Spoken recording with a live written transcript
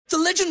The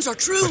legends are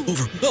true.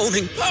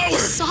 Overwhelming power!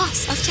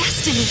 Sauce of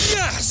destiny.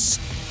 Yes!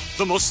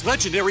 The most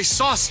legendary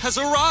sauce has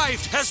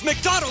arrived as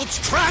McDonald's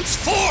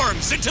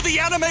transforms into the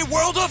anime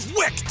world of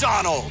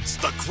WickDonald's.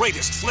 The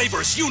greatest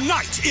flavors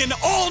unite in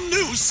all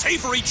new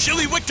savory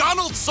chili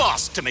McDonald's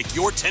sauce to make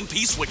your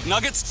 10-piece Wick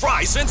Nuggets,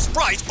 fries, and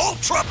Sprite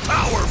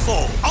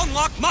ultra-powerful.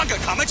 Unlock manga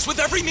comics with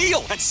every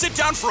meal and sit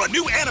down for a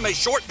new anime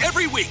short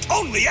every week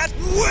only at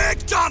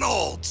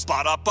WickDonald's.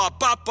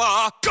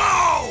 Ba-da-ba-ba-ba,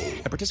 go!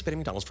 At participating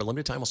McDonald's for a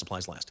limited time while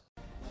supplies last.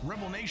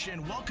 Rebel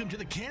Nation, welcome to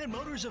the Cannon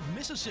Motors of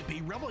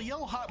Mississippi Rebel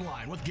Yell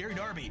Hotline with Gary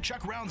Darby,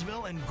 Chuck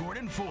Rounsville, and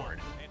Gordon Ford.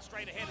 And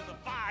straight ahead to the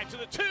 5, to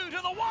the 2, to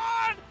the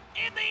 1.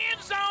 In the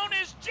end zone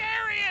is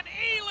Jerry and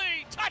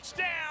Ely.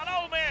 Touchdown,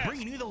 Ole Miss.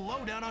 Bringing you the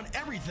lowdown on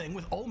everything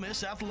with Ole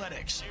Miss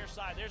athletics. Near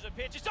side, there's a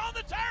pitch. It's on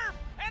the turf,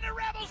 and the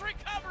Rebels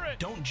recover it.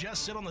 Don't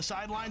just sit on the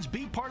sidelines.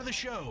 Be part of the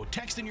show.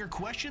 Text in your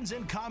questions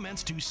and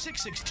comments to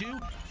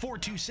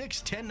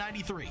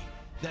 662-426-1093.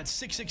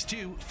 That's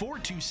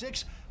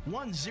 662-426-1093.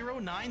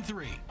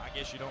 1093. I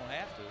guess you don't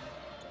have to,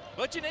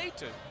 but you need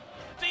to.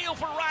 Deal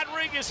for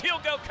Rodriguez. He'll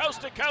go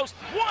coast to coast.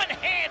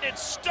 One-handed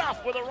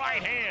stuff with a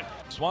right hand.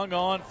 Swung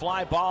on,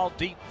 fly ball,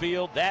 deep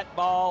field. That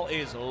ball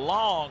is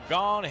long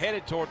gone,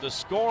 headed toward the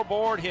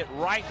scoreboard, hit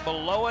right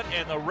below it,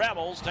 and the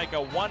Rebels take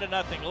a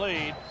 1-0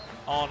 lead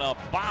on a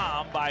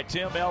bomb by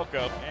Tim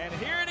Elko. And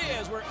here it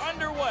is. We're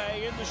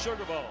underway in the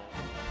Sugar Bowl.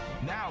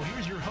 Now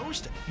here's your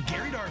host,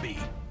 Gary Darby.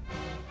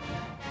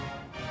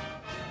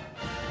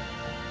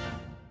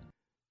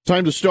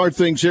 Time to start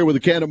things here with the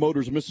Cannon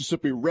Motors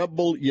Mississippi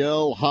Rebel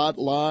Yell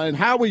Hotline.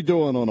 How we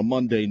doing on a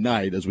Monday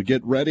night as we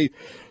get ready?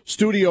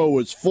 Studio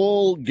is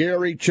full.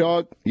 Gary,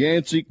 Chuck,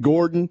 Yancey,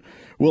 Gordon.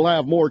 We'll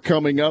have more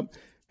coming up.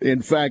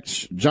 In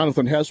fact,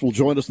 Jonathan Hess will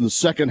join us in the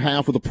second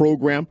half of the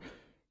program.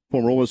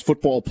 Former Ole Miss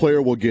football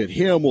player, we'll get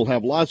him. We'll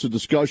have lots of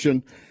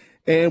discussion,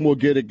 and we'll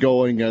get it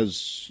going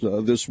as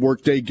this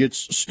workday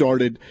gets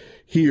started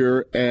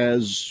here,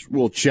 as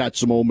we'll chat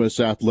some Ole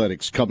Miss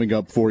athletics coming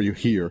up for you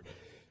here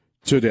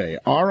today.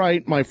 All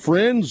right, my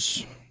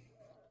friends.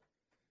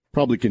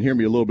 Probably can hear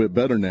me a little bit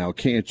better now,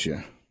 can't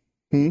you?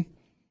 Can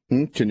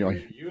you?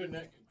 You and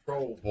that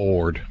control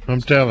board.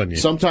 I'm telling you.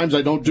 Sometimes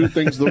I don't do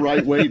things the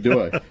right way,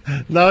 do I?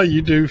 No,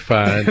 you do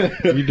fine.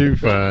 You do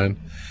fine.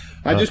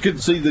 I just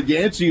could see that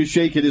Yancey is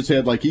shaking his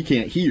head like he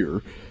can't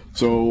hear.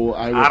 So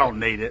I don't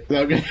need it.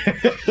 Okay.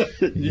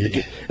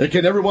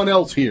 Can everyone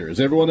else hear?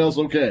 Is everyone else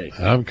okay?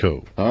 I'm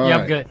cool. All yeah,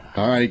 right. I'm good.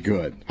 All right,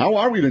 good. How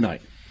are we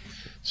tonight?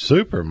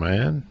 Super,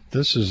 man.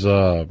 This is,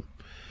 I'm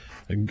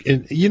not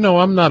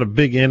a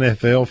big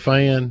NFL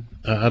fan.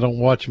 I don't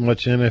watch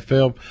much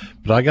NFL,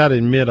 but I got to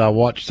admit I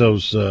watched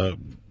those 2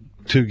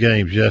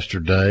 games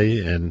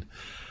yesterday, and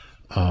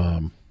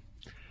I'm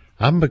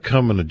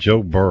becoming a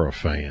Joe Burrow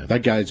fan.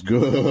 That guy's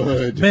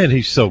good. Man,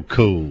 he's so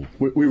cool.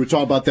 We were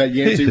talking about that,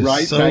 Yancey,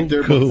 right? So back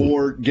there cool.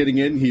 Before getting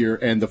in here,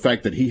 and the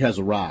fact that he has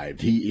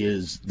arrived. He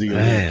is the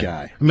elite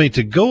guy. I mean,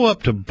 to go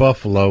up to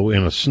Buffalo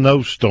in a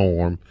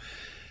snowstorm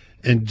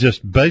and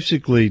just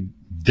basically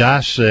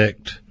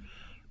dissect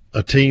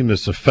a team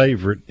that's a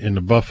favorite in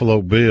the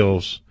Buffalo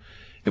Bills,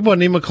 it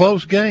wasn't even a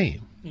close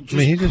game.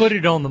 He put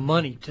it on the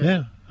money, too.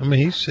 Yeah. I mean,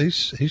 he's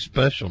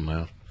special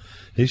now.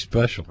 He's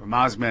special.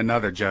 Reminds me of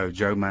another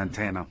Joe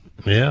Montana.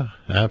 Yeah,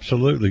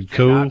 absolutely.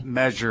 Cool. Cannot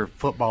measure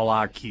football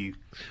IQ.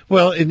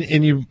 Well,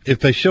 if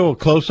they show a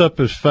close-up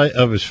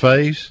of his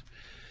face,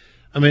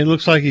 I mean, it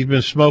looks like he's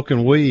been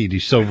smoking weed.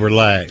 He's so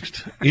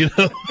relaxed.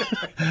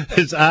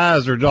 His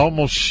eyes are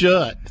almost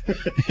shut,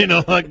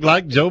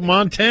 like Joe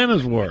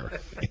Montana's were.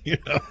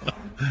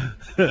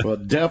 Well,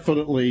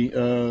 definitely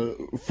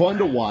fun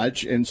to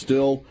watch, and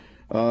still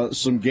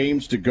some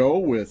games to go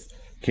with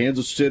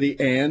Kansas City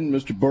and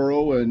Mr.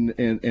 Burrow and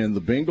the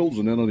Bengals.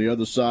 And then on the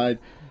other side,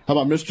 how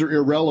about Mr.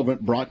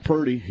 Irrelevant, Brock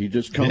Purdy? He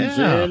just comes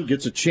in,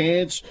 gets a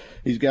chance.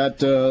 He's got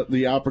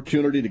the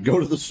opportunity to go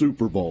to the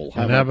Super Bowl.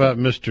 How about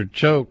Mr.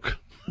 Choke?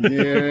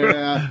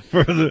 Yeah,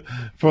 for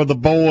the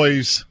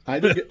boys. I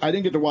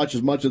didn't get to watch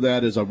as much of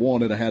that as I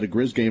wanted. I had a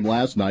Grizz game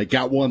last night.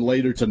 Got one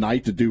later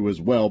tonight to do as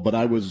well, but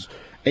I was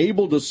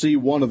able to see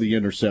one of the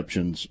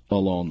interceptions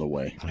along the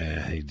way.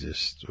 Yeah, he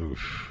just.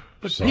 Oof.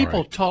 But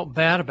people talk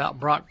bad about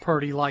Brock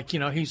Purdy like,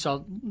 he's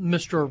a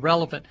Mr.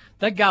 Irrelevant.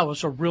 That guy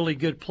was a really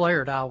good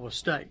player at Iowa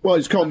State. Well,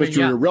 he's called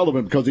Mr.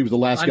 Irrelevant because he was the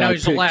last guy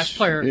he's the last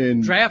player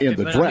drafted, in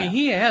the but draft. I mean,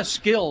 he has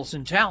skills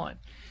and talent.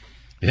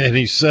 And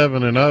he's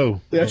 7-0.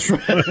 That's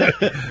right.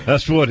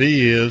 That's what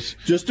he is.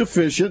 Just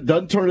efficient,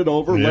 doesn't turn it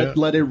over. Yeah.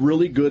 Let a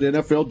really good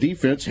NFL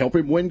defense help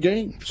him win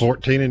games.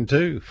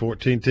 14-2,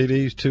 14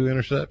 TDs, 2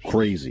 interceptions.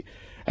 Crazy.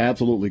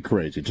 Absolutely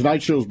crazy.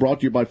 Tonight's show is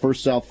brought to you by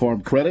First South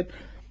Farm Credit.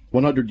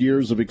 100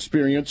 years of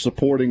experience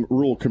supporting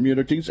rural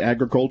communities,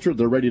 agriculture.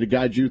 They're ready to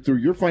guide you through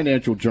your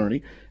financial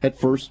journey at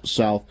First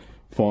South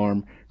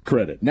Farm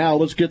credit. Now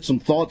let's get some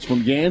thoughts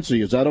from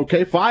Yancey. Is that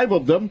okay? 5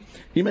 of them.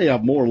 He may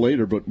have more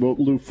later, but we'll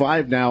do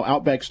 5 now.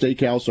 Outback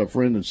Steakhouse, our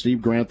friend, and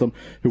Steve Grantham,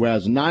 who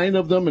has 9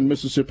 of them in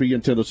Mississippi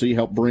and Tennessee,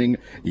 help bring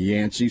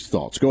Yancey's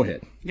thoughts. Go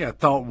ahead. Yeah,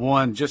 thought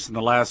one, just in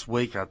the last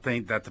week, I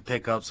think that the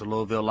pickups of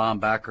Louisville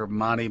linebacker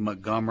Monty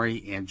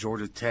Montgomery and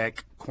Georgia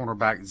Tech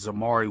cornerback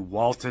Zamari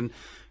Walton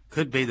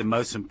could be the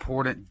most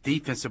important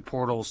defensive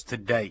portals to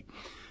date.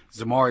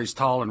 Zamari is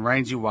tall and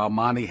rangy, while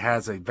Monty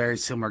has a very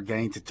similar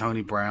game to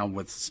Tony Brown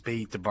with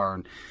speed to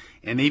burn.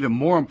 And even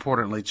more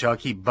importantly,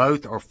 Chucky,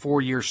 both are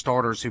 4-year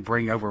starters who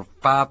bring over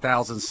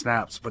 5,000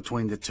 snaps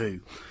between the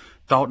two.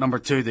 Thought number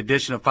 2, the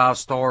addition of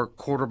 5-star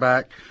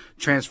quarterback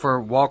transfer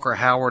Walker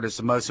Howard is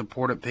the most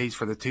important piece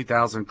for the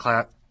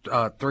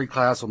 2003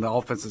 class on the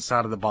offensive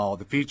side of the ball.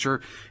 The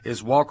future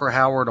is Walker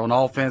Howard on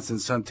offense and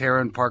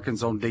Suntaran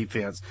Perkins on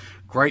defense.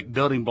 Great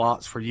building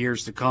blocks for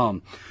years to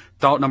come.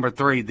 Thought number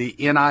 3, the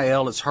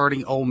NIL is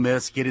hurting Ole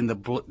Miss getting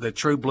the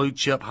true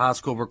blue-chip high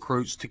school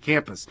recruits to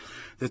campus.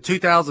 The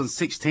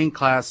 2016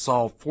 class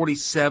saw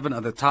 47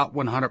 of the top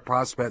 100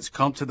 prospects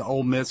come to the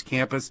Ole Miss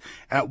campus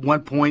at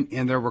one point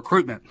in their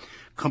recruitment.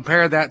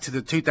 Compare that to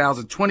the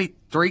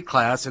 2023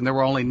 class, and there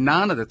were only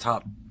 9 of the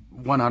top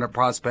 100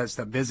 prospects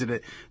that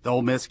visited the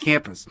Ole Miss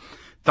campus.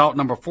 Thought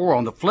number 4,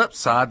 on the flip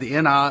side, the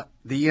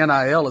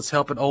NIL is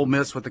helping Ole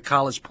Miss with the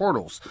college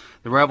portals.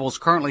 The Rebels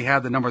currently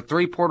have the number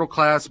 3 portal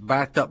class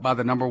backed up by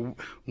the number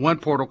 1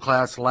 portal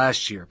class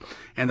last year.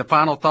 And the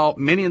final thought,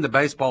 many in the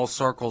baseball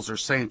circles are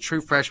saying true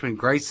freshman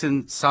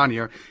Grayson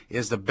Saunier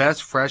is the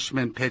best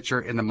freshman pitcher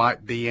in the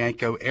Mike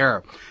Bianco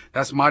era.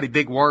 That's mighty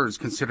big words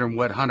considering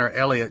what Hunter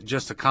Elliott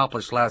just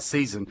accomplished last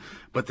season.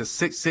 But the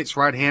 6'6"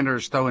 right-hander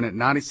is throwing at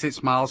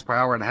 96 miles per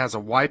hour and has a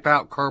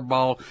wipeout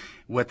curveball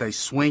with a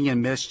swing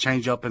and miss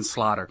changeup and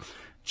slider.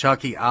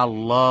 Chucky, I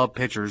love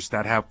pitchers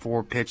that have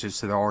 4 pitches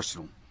to their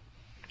arsenal.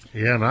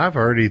 Yeah, and I've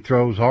heard he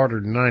throws harder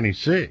than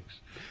 96.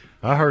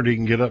 I heard he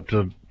can get up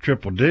to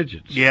triple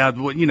digits. Yeah,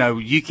 well,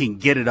 you can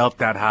get it up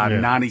that high,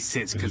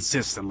 96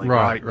 consistently,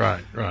 right?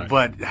 Right.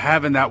 But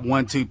having that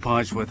 1-2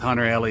 punch with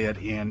Hunter Elliott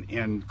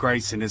and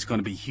Grayson is going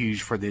to be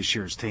huge for this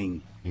year's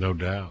team. No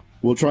doubt.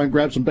 We'll try and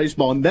grab some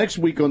baseball next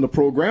week on the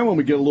program when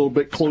we get a little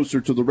bit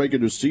closer to the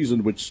regular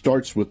season, which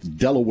starts with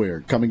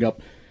Delaware coming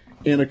up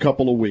in a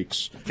couple of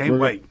weeks. Can't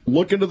wait.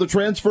 Look into the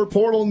transfer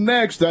portal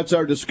next. That's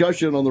our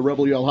discussion on the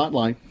Rebel Yell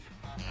Hotline.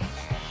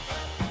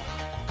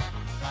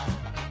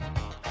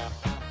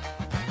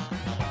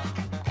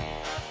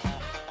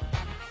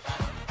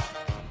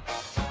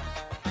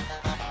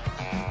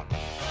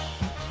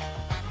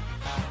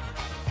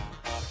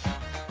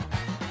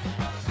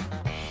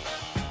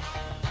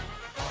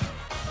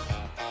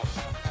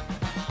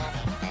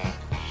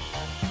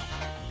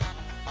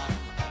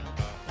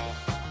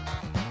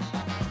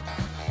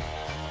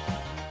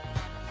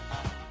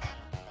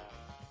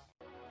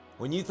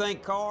 When you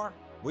think car,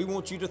 we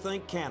want you to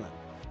think Cannon.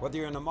 Whether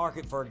you're in the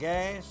market for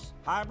gas,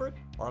 hybrid,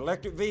 or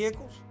electric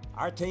vehicles,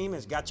 our team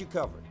has got you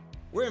covered.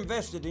 We're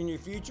invested in your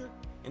future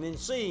and in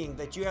seeing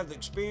that you have the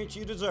experience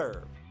you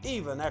deserve,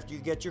 even after you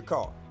get your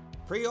car.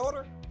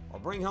 Pre-order or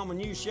bring home a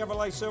new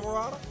Chevrolet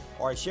Silverado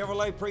or a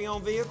Chevrolet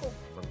pre-owned vehicle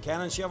from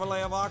Cannon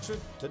Chevrolet of Oxford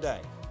today.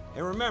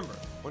 And remember,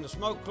 when the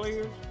smoke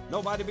clears,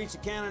 nobody beats a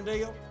Cannon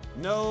deal.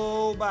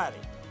 Nobody.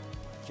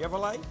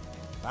 Chevrolet,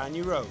 find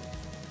new roads.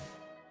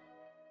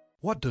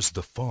 What does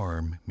the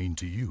farm mean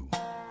to you?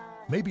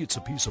 Maybe it's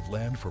a piece of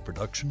land for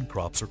production,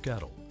 crops, or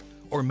cattle.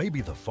 Or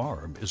maybe the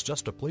farm is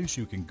just a place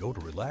you can go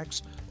to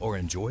relax or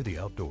enjoy the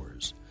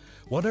outdoors.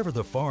 Whatever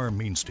the farm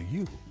means to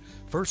you,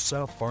 First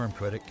South Farm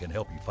Credit can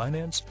help you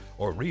finance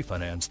or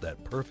refinance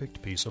that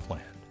perfect piece of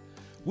land.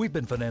 We've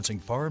been financing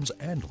farms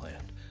and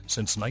land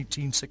since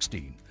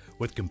 1916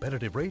 with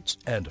competitive rates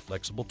and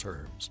flexible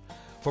terms.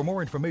 For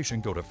more information,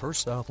 go to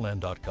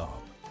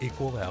firstsouthland.com.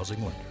 Equal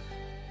housing lender.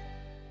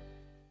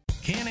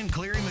 Cannon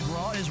Cleary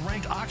McGraw is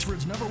ranked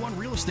Oxford's #1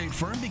 real estate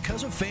firm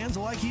because of fans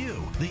like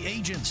you. The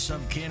agents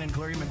of Cannon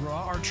Cleary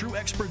McGraw are true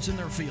experts in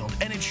their field,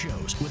 and it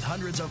shows with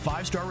hundreds of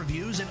 5-star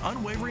reviews and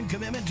unwavering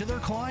commitment to their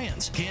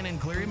clients. Cannon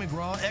Cleary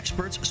McGraw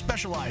experts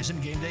specialize in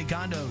game day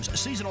condos,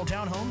 seasonal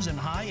townhomes, and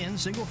high-end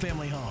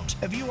single-family homes.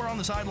 If you are on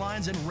the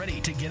sidelines and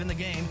ready to get in the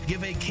game,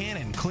 give a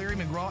Cannon Cleary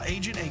McGraw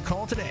agent a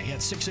call today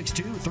at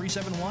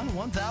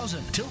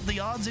 662-371-1000. Tilt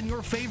the odds in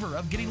your favor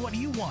of getting what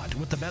you want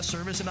with the best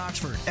service in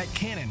Oxford at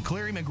Cannon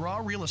Cleary McGraw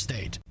Real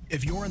Estate.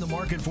 If you're in the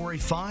market for a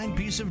fine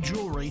piece of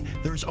jewelry,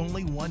 there's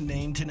only one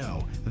name to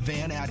know: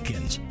 Van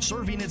Atkins.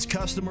 Serving its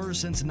customers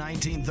since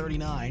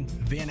 1939,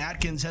 Van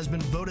Atkins has been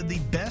voted the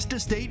best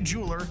estate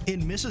jeweler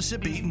in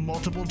Mississippi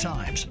multiple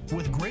times.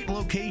 With great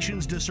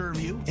locations to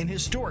serve you in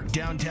historic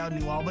downtown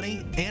New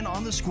Albany and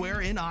on the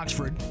square in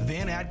Oxford,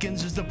 Van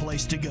Atkins is the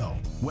place to go.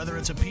 Whether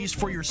it's a piece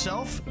for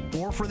yourself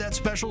or for that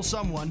special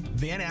someone,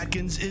 Van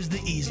Atkins is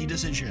the easy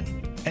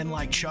decision. And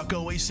like Chuck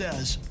always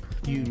says,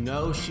 you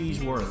know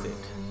she's worth it.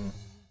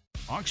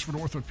 Oxford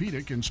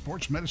Orthopedic and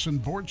Sports Medicine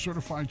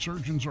board-certified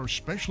surgeons are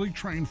specially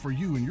trained for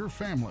you and your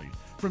family,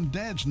 from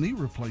dad's knee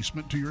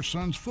replacement to your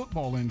son's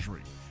football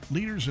injury.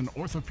 Leaders in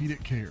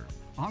orthopedic care.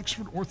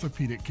 Oxford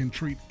Orthopedic can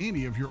treat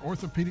any of your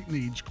orthopedic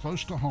needs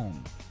close to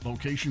home.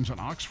 Locations in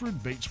Oxford,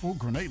 Batesville,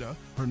 Grenada,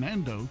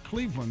 Hernando,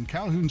 Cleveland,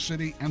 Calhoun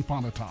City, and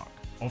Pontotoc.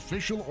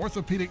 Official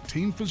orthopedic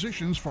team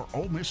physicians for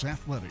Ole Miss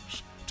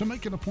Athletics. To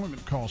make an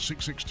appointment, call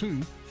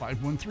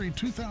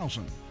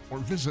 662-513-2000 or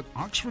visit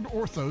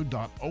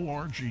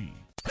oxfordortho.org.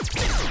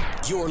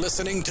 You're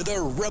listening to the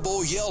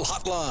Rebel Yell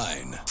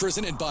Hotline,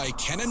 presented by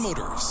Cannon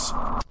Motors.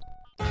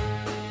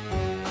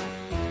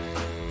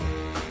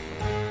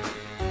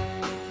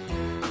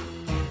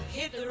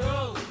 Hit the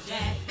road,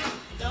 Jack.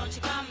 Don't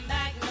you come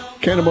back no more.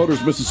 Cannon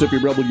Motors Mississippi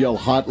Rebel Yell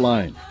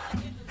Hotline.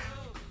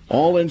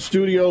 All in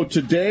studio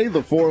today.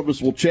 The four of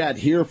us will chat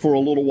here for a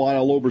little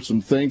while over some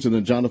things, and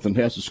then Jonathan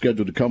Hess is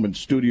scheduled to come in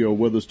studio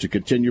with us to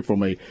continue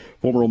from a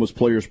former Ole Miss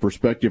player's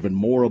perspective and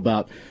more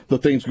about the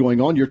things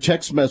going on. Your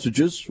text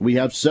messages, we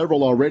have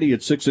several already at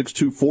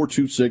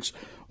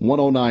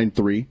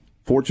 662-426-1093.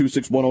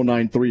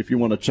 426-1093 if you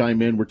want to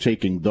chime in. We're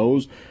taking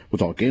those. We'll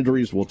talk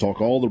injuries. We'll talk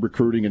all the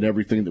recruiting and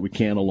everything that we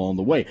can along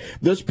the way.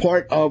 This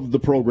part of the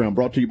program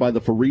brought to you by the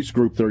Faris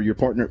Group. They're your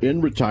partner in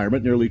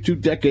retirement. Nearly 2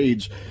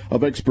 decades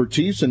of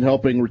expertise in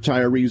helping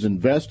retirees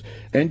invest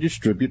and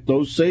distribute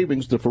those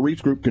savings. The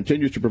Faris Group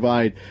continues to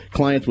provide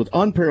clients with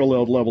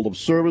unparalleled level of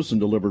service and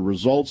deliver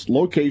results.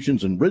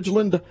 Locations in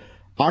Ridgeland,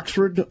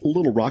 Oxford,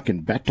 Little Rock,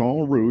 and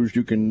Baton Rouge.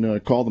 You can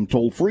call them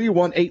toll-free,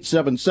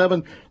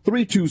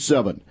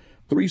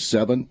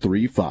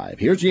 1-877-327-3735.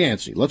 Here's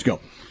Yancey. Let's go.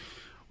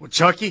 Well,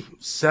 Chucky,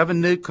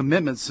 7 new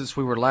commitments since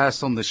we were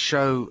last on the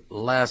show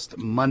last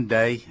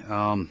Monday.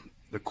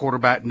 The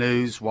quarterback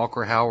news,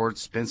 Walker Howard,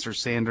 Spencer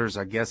Sanders,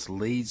 I guess,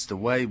 leads the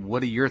way.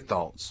 What are your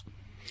thoughts?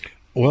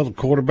 Well, the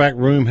quarterback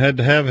room had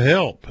to have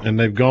help, and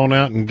they've gone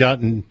out and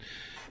gotten,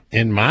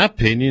 in my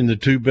opinion, the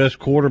 2 best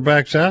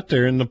quarterbacks out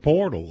there in the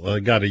portal. They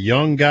got a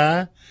young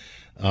guy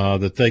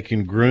that they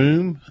can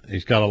groom.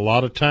 He's got a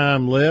lot of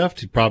time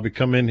left. He'd probably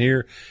come in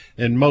here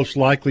and most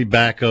likely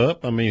back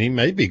up. I mean, he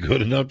may be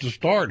good enough to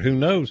start. Who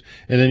knows?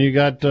 And then you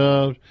got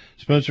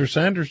Spencer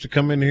Sanders to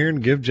come in here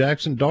and give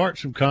Jackson Dart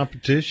some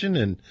competition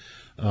and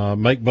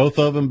make both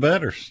of them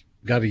better.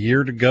 Got a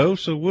year to go,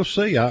 so we'll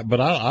see.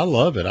 But I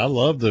love it. I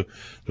love the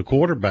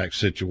quarterback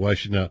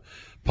situation. Now,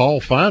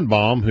 Paul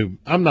Feinbaum, who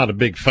I'm not a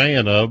big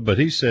fan of, but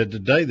he said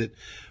today that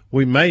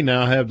we may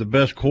now have the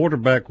best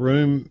quarterback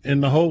room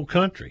in the whole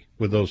country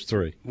with those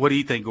 3. What do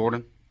you think,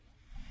 Gordon?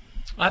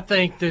 I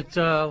think that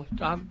I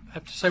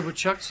have to say what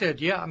Chuck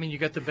said. Yeah, I mean, you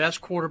got the best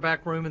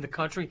quarterback room in the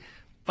country.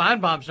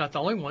 Feinbaum's not the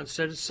only one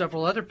said it,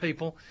 several other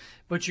people.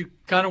 But you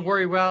kind of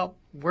worry about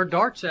where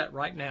Dart's at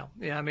right now.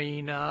 I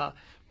mean,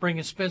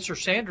 bringing Spencer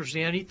Sanders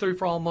in, he threw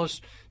for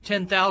almost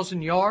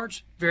 10,000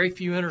 yards, very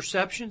few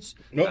interceptions.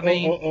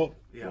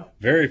 Yeah.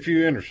 Very few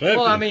interceptions.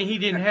 Well, I mean, he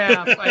didn't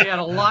have – he had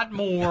a lot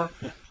more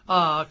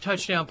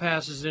touchdown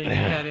passes than he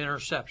had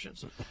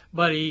interceptions.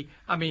 But he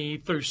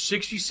threw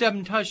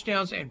 67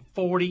 touchdowns and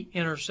 40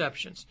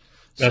 interceptions.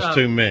 That's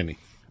too many.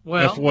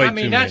 Well, that's way too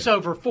many. That's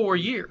over 4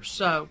 years.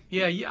 So,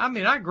 yeah,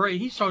 I agree.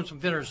 He's thrown some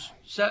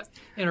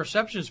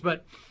interceptions,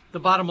 but the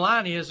bottom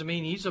line is,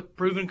 he's a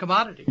proven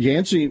commodity.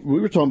 Yancey, we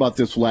were talking about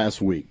this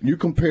last week. You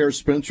compare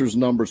Spencer's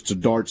numbers to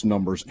Dart's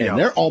numbers, and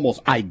they're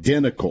almost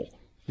identical.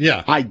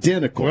 Yeah.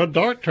 Identical. Well,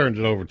 Dart turns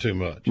it over too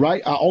much.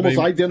 Right? Almost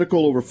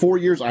identical over 4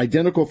 years,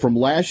 identical from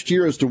last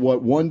year as to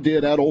what one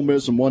did at Ole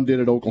Miss and one did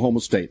at Oklahoma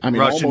State.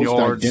 Rushing almost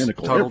yards,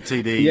 identical. Total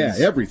TDs. Yeah,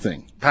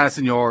 everything.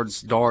 Passing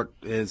yards, Dart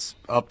is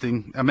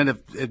upping.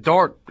 If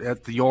Dart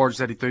at the yards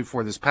that he threw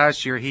for this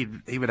past year, he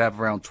would have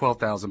around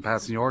 12,000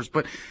 passing yards.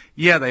 But,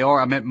 yeah, they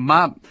are.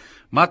 My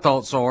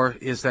thoughts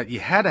is that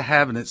you had to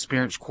have an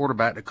experienced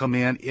quarterback to come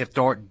in if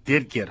Dart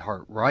did get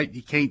hurt, right?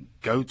 You can't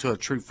go to a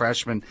true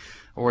freshman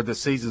or the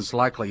season's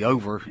likely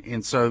over.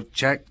 And so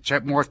check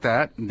more at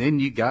that, and then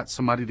you got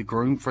somebody to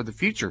groom for the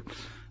future.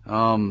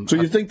 So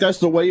you think that's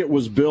the way it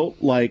was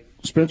built? Like,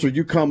 Spencer,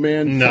 you come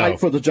in, fight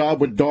for the job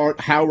with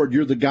Dart. Howard,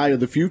 you're the guy of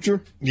the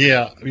future?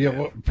 Yeah,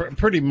 well,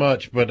 pretty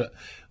much. But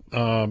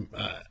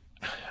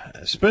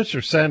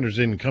Spencer Sanders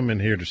didn't come in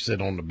here to sit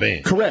on the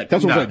bench. Correct.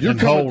 That's what I'm saying.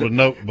 Hold a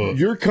notebook.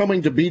 You're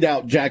coming to beat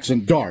out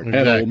Jackson Dart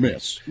at Ole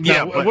Miss.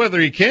 Yeah, whether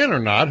he can or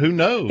not, who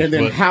knows? And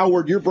then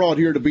Howard, you're brought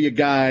here to be a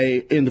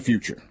guy in the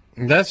future.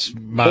 That's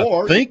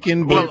my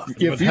thinking. But,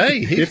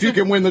 if you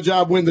can win the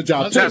job, win the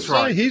job. That's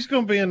right. He's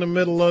going to be in the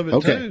middle of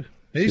it too.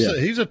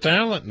 He's a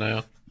talent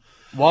now.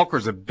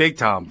 Walker's a big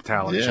time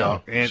talent,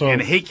 Chuck,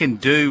 and he can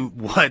do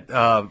what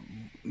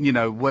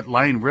what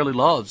Lane really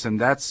loves, and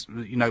that's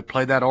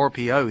play that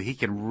RPO. He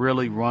can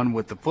really run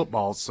with the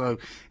football, so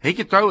he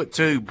can throw it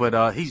too.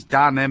 But he's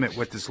dynamic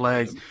with his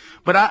legs.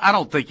 But I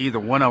don't think either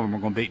one of them are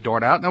going to beat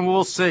Dart out. Now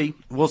we'll see.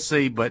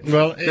 But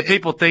the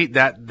people think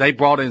that they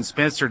brought in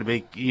Spencer to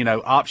be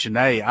option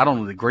A. I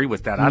don't agree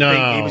with that. I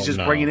think he was just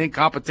bringing in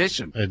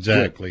competition.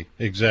 Exactly.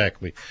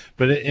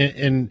 But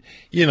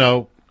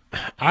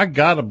I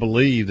gotta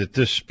believe that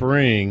this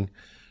spring,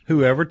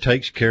 whoever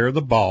takes care of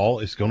the ball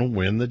is going to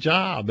win the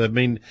job.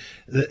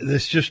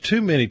 There's just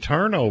too many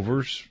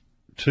turnovers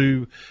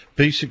to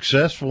be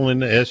successful in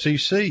the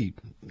SEC.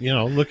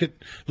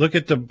 Look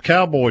at the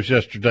Cowboys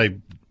yesterday.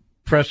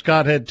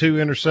 Prescott had 2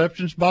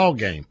 interceptions, ball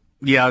game.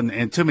 Yeah,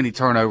 and too many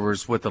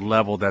turnovers with the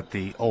level that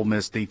the Ole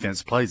Miss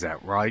defense plays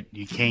at, right?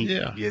 You can't.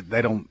 Yeah.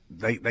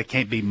 They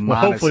can't be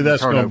minus. Well, hopefully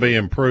that's going to be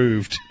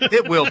improved.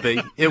 It will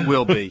be. It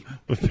will be.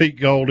 With Pete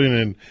Golden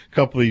and a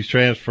couple of these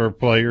transfer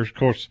players. Of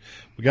course,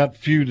 we got a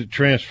few that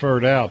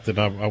transferred out that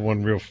I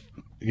wasn't real,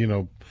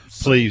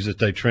 pleased that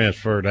they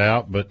transferred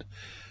out. But,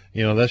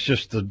 that's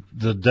just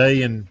the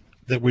day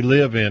that we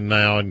live in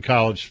now in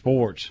college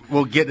sports.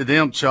 We'll get to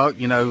them, Chuck.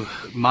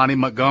 Monty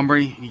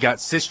Montgomery. You got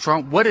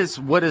Sistrunk. What is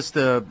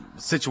the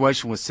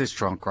situation with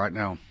Sistrunk right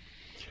now?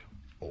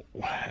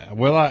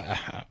 Well,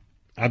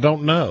 I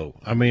don't know.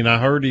 I mean, I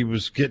heard he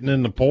was getting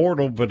in the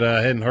portal, but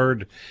I hadn't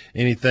heard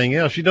anything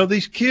else.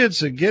 These kids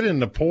that get in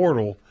the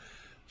portal,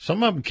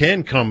 some of them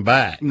can come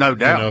back. No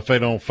doubt. If they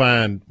don't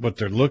find what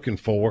they're looking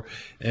for.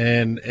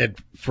 And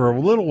for a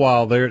little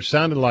while there, it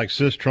sounded like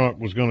Sistrunk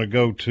was going to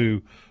go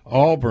to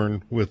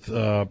Auburn with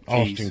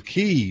Austin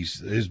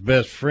Keys, his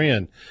best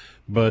friend.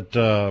 But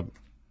they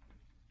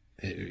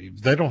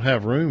don't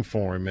have room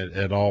for him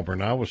at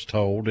Auburn, I was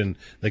told, and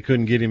they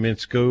couldn't get him in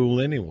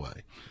school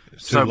anyway.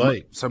 It's too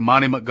late. So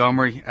Monty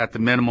Montgomery, at the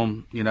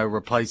minimum,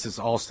 replaces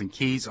Austin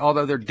Keys,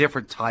 although they're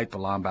different type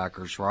of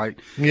linebackers, right?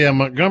 Yeah,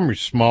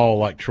 Montgomery's small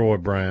like Troy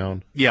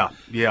Brown. Yeah.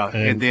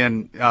 And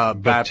then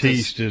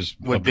Batiste is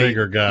a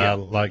bigger guy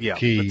like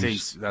Keys.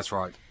 Batiste, that's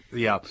right.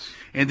 Yeah.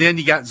 And then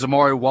you got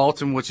Zamari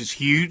Walton, which is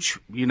huge,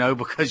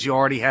 because you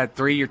already had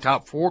 3 of your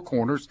top 4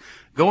 corners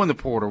go in the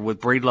portal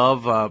with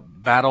Breedlove,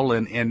 Battle,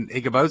 and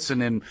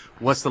Igboson. And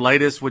what's the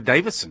latest with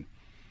Davison?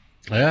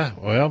 Yeah,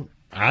 well,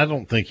 I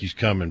don't think he's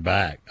coming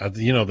back.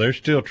 They're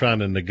still trying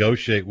to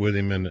negotiate with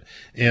him in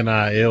an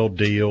NIL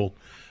deal.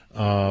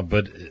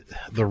 But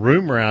the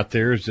rumor out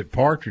there is that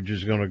Partridge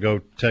is going to go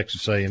to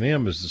Texas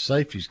A&M as the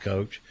safeties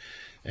coach,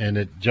 and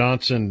that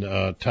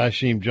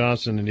Tysheem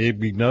Johnson and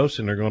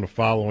Igboson are going to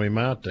follow him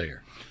out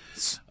there.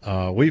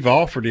 We've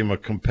offered him a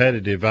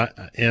competitive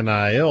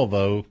NIL,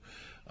 though,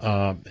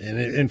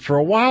 and for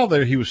a while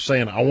there he was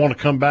saying, I want to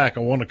come back,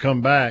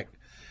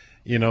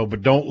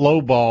 but don't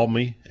lowball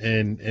me.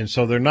 And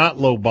so they're not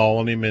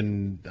lowballing him,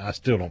 and I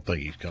still don't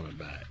think he's coming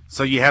back.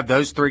 So you have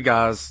those 3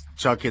 guys,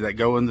 Chucky, that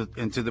go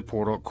into the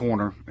portal at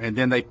corner, and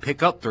then they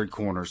pick up 3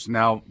 corners.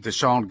 Now,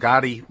 Deshaun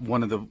Gotti,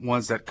 one of the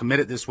ones that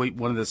committed this week,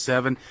 one of the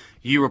 7,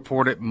 you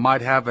reported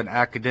might have an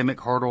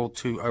academic hurdle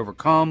to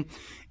overcome.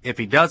 If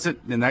he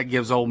doesn't, then that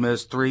gives Ole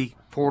Miss 3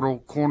 portal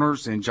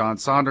corners, and John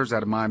Saunders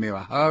out of Miami,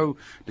 Ohio,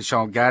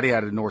 Deshaun Gotti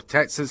out of North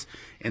Texas,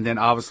 and then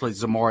obviously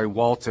Zamari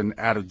Walton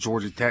out of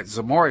Georgia Tech.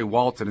 Zamari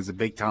Walton is a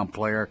big-time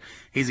player.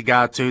 He's a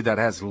guy, too, that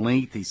has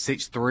length. He's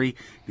 6'3".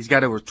 He's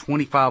got over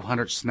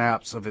 2,500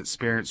 snaps of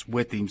experience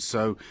with him.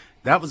 So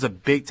that was a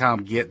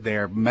big-time get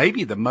there.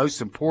 Maybe the most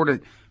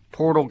important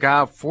portal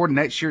guy for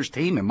next year's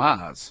team in my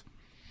eyes.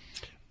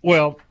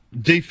 Well,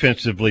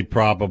 defensively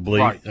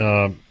probably.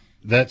 Right.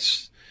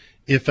 That's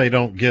if they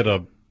don't get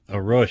a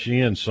rush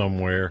in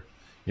somewhere.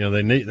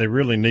 They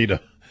really need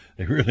a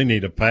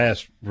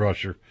pass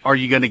rusher. Are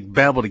you going to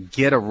be able to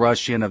get a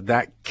rush in of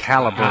that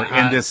caliber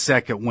in this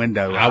second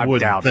window? I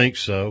wouldn't think it.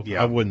 so.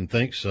 Yeah. I wouldn't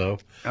think so.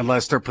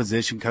 Unless their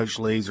position coach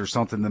leaves or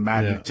something the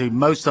magnitude. Yeah.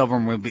 Most of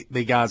them will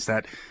be guys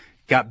that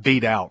got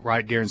beat out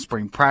right during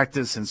spring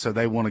practice, and so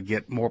they want to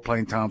get more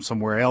playing time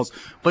somewhere else.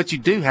 But you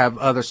do have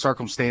other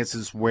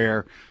circumstances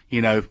where,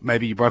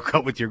 maybe you broke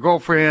up with your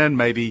girlfriend,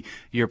 maybe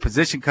your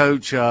position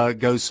coach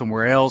goes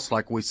somewhere else,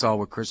 like we saw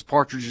with Chris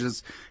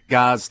Partridge's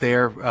guys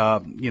there,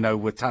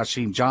 with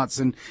Tysheem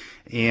Johnson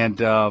and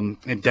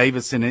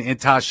Davison and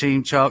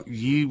Tysheem. Chuck,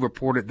 you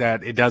reported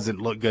that it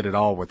doesn't look good at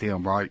all with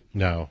him, right?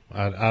 No,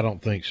 I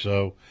don't think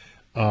so.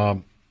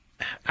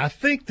 I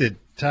think that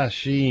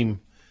Tysheem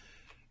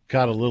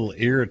got a little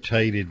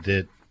irritated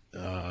that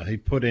he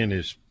put in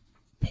his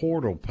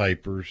portal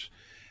papers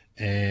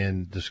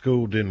and the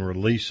school didn't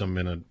release them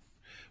in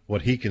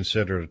what he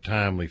considered a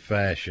timely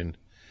fashion.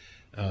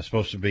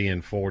 Supposed to be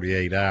in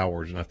 48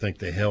 hours, and I think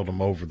they held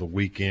him over the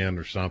weekend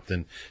or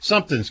something.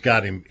 Something's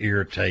got him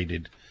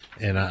irritated,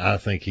 and I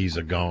think he's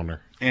a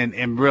goner.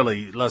 And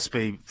really, let's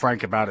be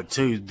frank about it,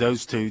 too.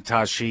 Those 2,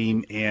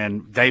 Tysheem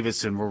and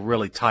Davison, were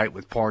really tight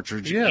with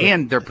Partridge,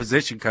 and their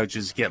position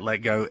coaches get let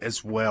go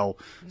as well.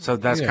 So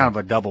that's kind of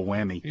a double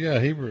whammy. Yeah,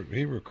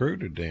 he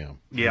recruited them.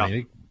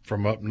 Yeah.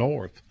 From up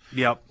north.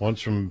 Yep.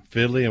 One's from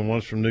Philly and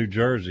one's from New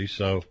Jersey,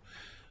 so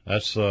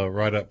that's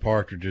right up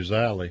Partridge's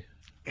alley.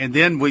 And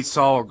then we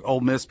saw Ole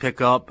Miss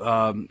pick up,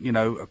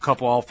 a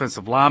couple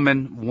offensive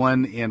linemen,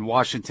 one in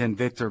Washington,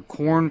 Victor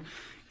Korn,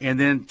 and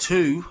then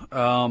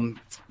 2,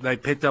 they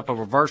picked up a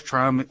reverse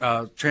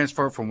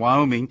transfer from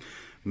Wyoming,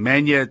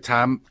 Manya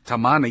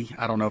Tamani.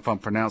 I don't know if I'm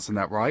pronouncing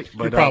that right.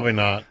 But probably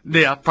not.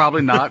 Yeah,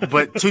 probably not.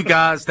 But 2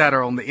 guys that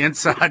are on the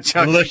inside.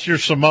 Chuck. Unless you're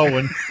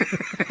Samoan.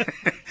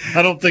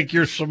 I don't think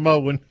you're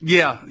Samoan.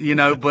 Yeah,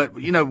 but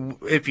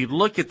if you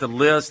look at the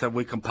list that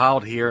we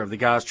compiled here of the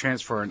guys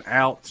transferring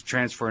out,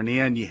 transferring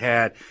in, you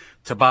had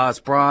Tobias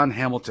Braun,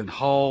 Hamilton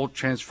Hall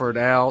transferred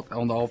out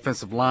on the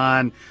offensive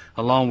line,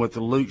 along with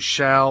Luke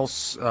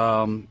Schaus.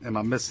 Am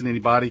I missing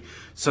anybody?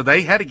 So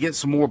they had to get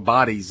some more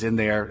bodies in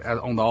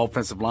there on the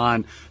offensive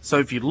line. So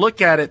if you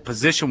look at it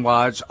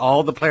position-wise,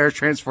 all the players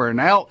transferring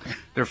out,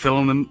 they're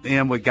filling them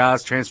in with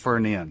guys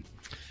transferring in.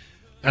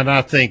 And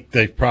I think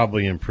they've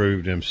probably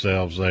improved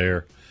themselves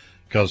there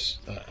because,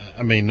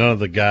 none of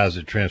the guys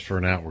that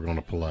transferring out were going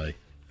to play.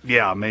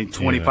 Yeah,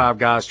 25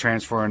 guys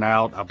transferring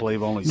out. I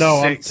believe only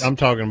six. I'm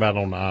talking about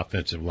on the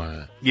offensive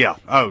line. Yeah.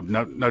 Oh,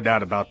 no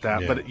doubt about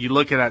that. Yeah. But you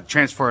look at that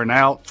transferring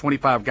out,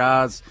 25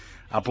 guys,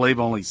 I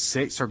believe only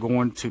 6 are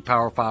going to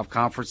Power 5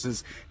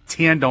 conferences.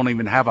 10 don't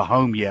even have a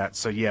home yet.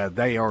 So, yeah,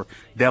 they are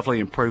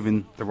definitely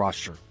improving the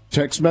roster.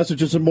 Text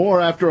messages and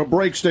more after a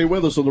break. Stay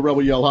with us on the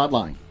Rebel Yell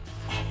Hotline.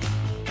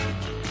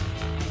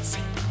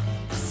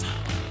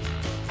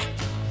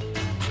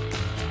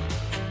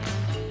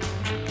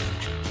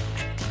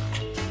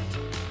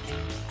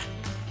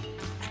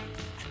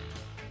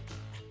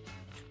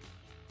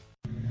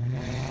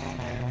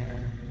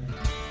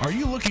 Are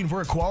you looking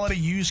for a quality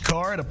used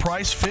car at a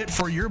price fit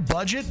for your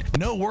budget?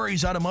 No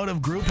Worries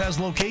Automotive Group has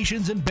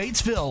locations in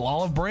Batesville,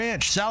 Olive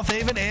Branch, South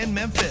Haven, and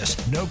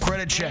Memphis. No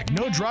credit check,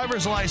 no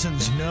driver's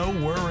license, no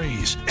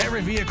worries.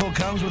 Every vehicle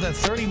comes with a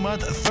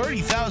 30-month,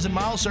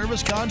 30,000-mile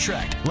service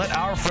contract. Let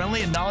our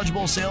friendly and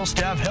knowledgeable sales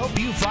staff help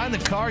you find the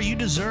car you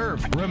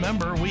deserve.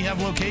 Remember, we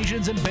have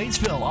locations in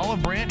Batesville,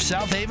 Olive Branch,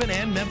 South Haven,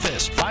 and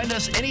Memphis. Find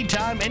us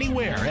anytime,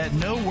 anywhere at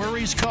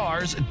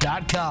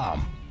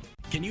NoWorriesCars.com.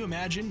 Can you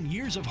imagine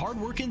years of hard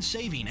work and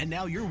saving, and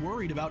now you're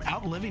worried about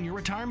outliving your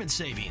retirement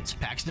savings?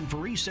 Paxton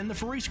Faris and the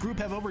Faris Group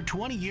have over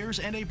 20 years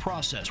and a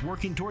process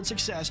working toward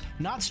success,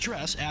 not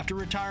stress, after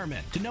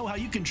retirement. To know how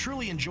you can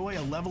truly enjoy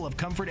a level of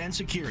comfort and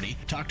security,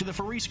 talk to the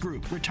Faris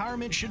Group.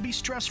 Retirement should be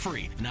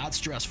stress-free, not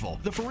stressful.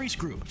 The Faris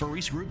Group,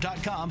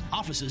 FarisGroup.com,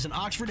 offices in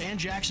Oxford and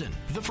Jackson.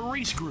 The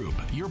Faris Group,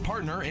 your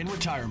partner in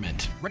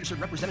retirement.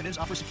 Registered representatives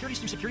offer securities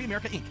through Security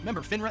America Inc.,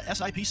 member FINRA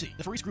SIPC.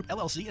 The Faris Group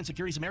LLC and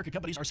Securities America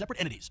companies are separate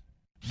entities.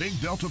 Big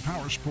Delta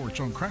Power Sports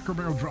on Cracker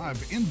Barrel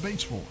Drive in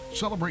Batesville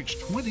celebrates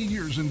 20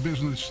 years in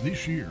business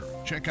this year.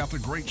 Check out the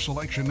great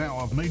selection now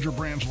of major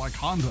brands like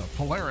Honda,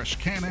 Polaris,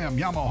 Can-Am,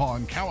 Yamaha,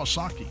 and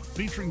Kawasaki,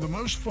 featuring the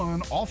most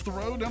fun off the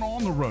road and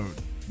on the road.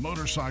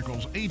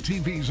 Motorcycles,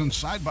 ATVs, and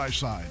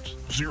side-by-sides,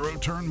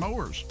 zero-turn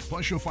mowers.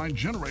 Plus, you'll find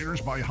generators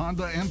by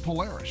Honda and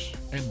Polaris.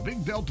 And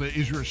Big Delta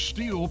is your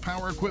steel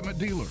power equipment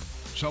dealer.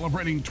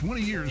 Celebrating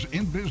 20 years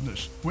in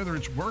business, whether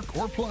it's work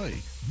or play.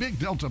 Big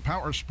Delta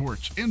Power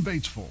Sports in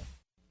Batesville.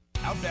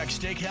 Outback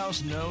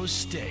Steakhouse knows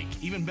steak.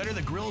 Even better,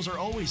 the grills are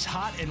always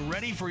hot and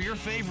ready for your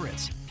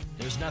favorites.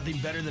 There's nothing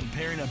better than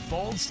pairing a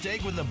bold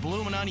steak with a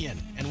bloomin' onion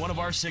and one of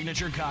our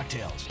signature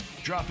cocktails.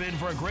 Drop in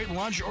for a great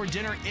lunch or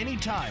dinner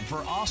anytime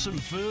for awesome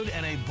food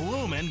and a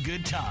bloomin'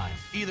 good time.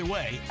 Either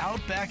way,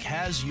 Outback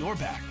has your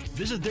back.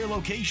 Visit their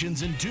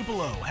locations in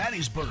Tupelo,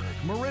 Hattiesburg,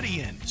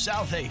 Meridian,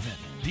 South Haven,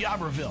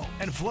 D'Iberville,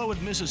 and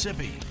Flowood,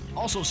 Mississippi.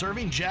 Also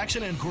serving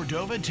Jackson and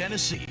Cordova,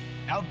 Tennessee.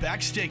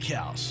 Outback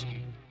Steakhouse.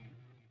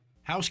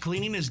 House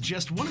cleaning is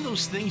just one of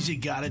those things you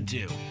gotta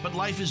do. But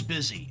life is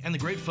busy, and the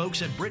great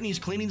folks at Brittany's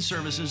Cleaning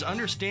Services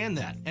understand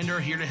that and are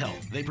here to help.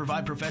 They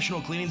provide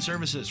professional cleaning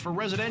services for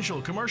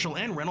residential, commercial,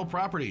 and rental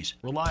properties.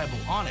 Reliable,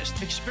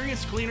 honest,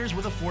 experienced cleaners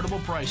with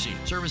affordable pricing.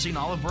 Servicing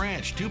Olive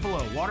Branch,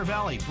 Tupelo, Water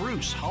Valley,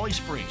 Bruce, Holly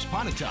Springs,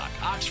 Pontotoc,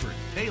 Oxford,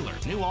 Taylor,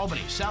 New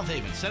Albany, South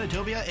Haven,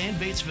 Senatobia, and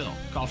Batesville.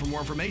 Call for more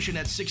information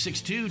at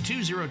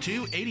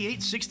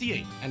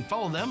 662-202-8868 and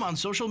follow them on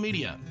social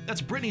media.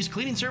 That's Brittany's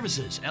Cleaning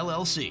Services,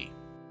 LLC.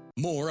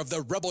 More of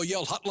the Rebel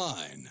Yell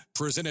Hotline,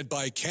 presented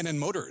by Cannon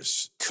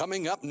Motors,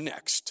 coming up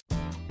next.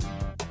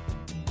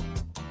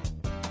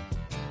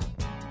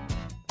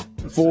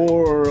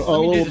 For a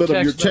little bit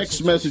of your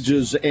text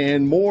messages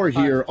and more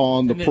here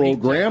on the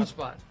program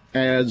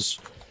as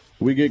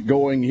we get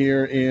going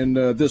here in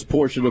this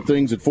portion of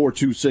things at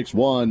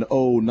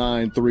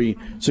 426-1093,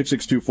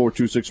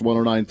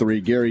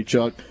 662-426-1093. Gary,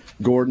 Chuck,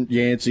 Gordon,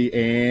 Yancey,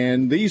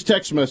 and these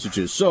text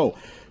messages. So,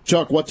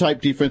 Chuck, what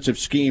type defensive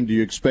scheme do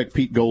you expect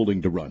Pete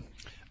Golding to run?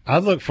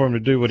 I'd look for him to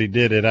do what he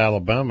did at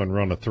Alabama and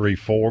run a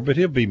 3-4, but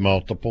he'll be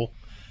multiple.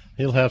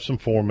 He'll have some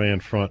four-man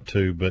front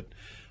too, but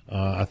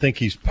I think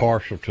he's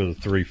partial to the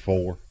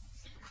 3-4.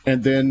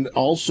 And then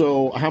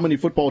also, how many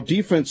football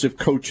defensive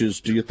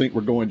coaches do you think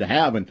we're going to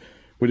have? And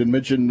we did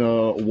mention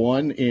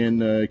one in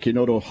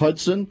Kenoto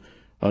Hudson,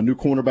 a new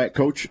cornerback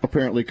coach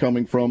apparently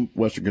coming from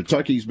Western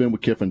Kentucky. He's been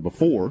with Kiffin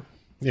before.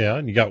 Yeah,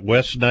 and you got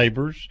Wes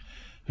Neighbors,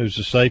 who's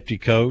the safety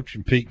coach,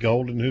 and Pete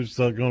Golden, who's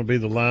going to be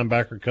the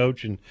linebacker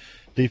coach and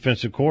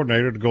defensive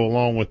coordinator to go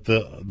along with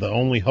the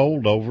only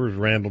holdover is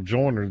Randall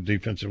Joyner, the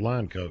defensive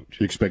line coach. Do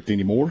you expect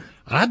any more?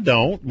 I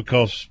don't,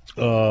 because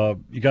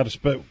you got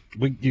to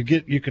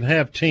you can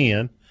have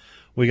 10.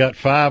 We got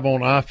 5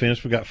 on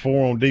offense, we got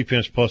 4 on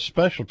defense plus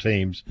special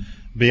teams.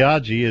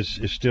 Biaggi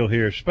is still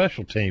here as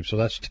special teams, so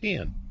that's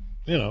 10.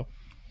 You know,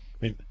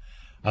 I mean,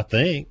 I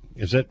think.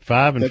 Is that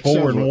 5 and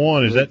 4 and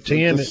 1? Is that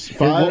 10?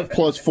 5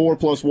 plus 4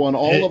 plus 1.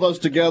 All of us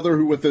together,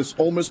 who with this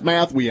Ole Miss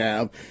math we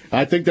have,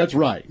 I think that's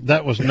right.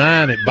 That was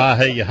 9 at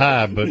Bahia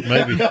High, but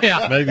maybe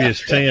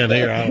it's 10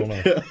 here. I don't know.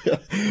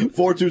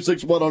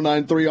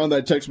 426-1093 on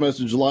that text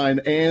message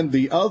line, and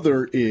the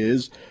other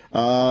is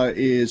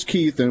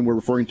Keith, and we're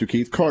referring to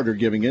Keith Carter,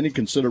 giving any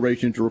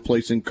consideration to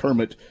replacing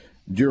Kermit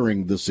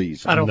during the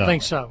season. I don't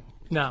think so.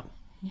 No.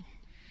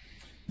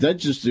 That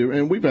just,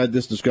 and we've had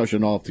this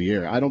discussion off the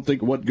air. I don't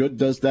think, what good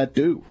does that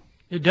do?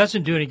 It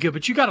doesn't do any good,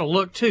 but you got to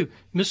look too.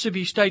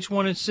 Mississippi State's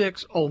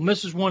 1-6, Ole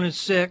Miss is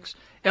 1-6,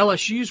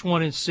 LSU's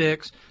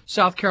 1-6,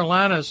 South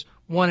Carolina's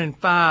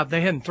 1-5.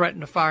 They hadn't threatened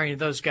to fire any of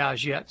those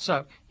guys yet,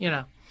 so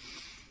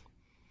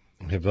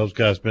Have those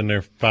guys been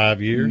there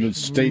 5 years?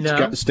 State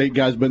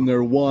guy's been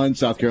there 1.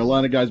 South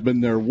Carolina guy's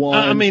been there 1.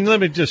 I mean, let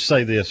me just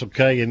say this,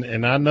 okay?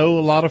 And I know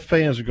a lot of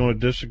fans are going to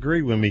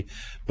disagree with me,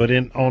 but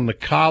on the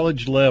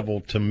college level,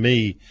 to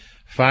me,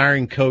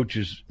 firing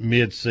coaches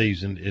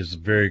mid-season is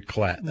very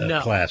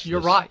classless.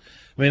 You're right.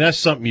 I mean, that's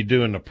something you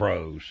do in the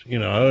pros.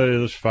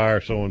 Let's fire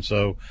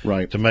so-and-so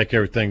to make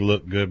everything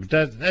look good.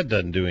 But that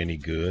doesn't do any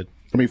good.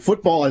 I mean,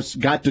 football has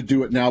got to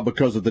do it now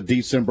because of the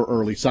December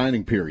early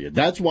signing period.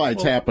 That's why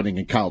it's happening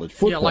in college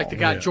football. Yeah, like the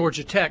guy at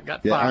Georgia Tech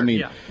got fired. I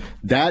mean,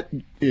 that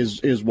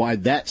is why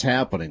that's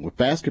happening. With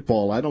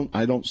basketball, I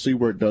don't see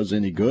where it does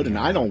any good, and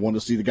I don't want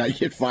to see the guy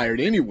get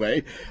fired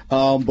anyway.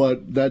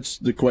 But that's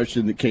the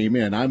question that came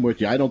in. I'm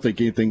with you. I don't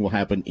think anything will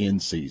happen in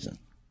season.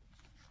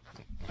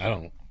 I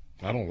don't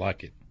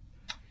like it.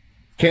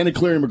 Cannon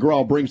Cleary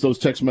McGraw brings those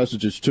text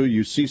messages to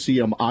you,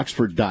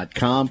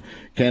 ccmoxford.com.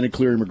 Cannon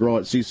Cleary McGraw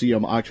at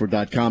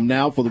ccmoxford.com.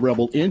 Now for the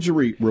Rebel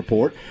Injury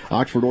Report,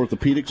 Oxford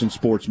Orthopedics and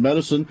Sports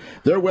Medicine.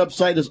 Their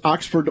website is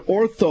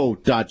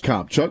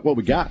oxfordortho.com. Chuck, what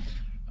we got?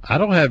 I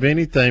don't have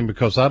anything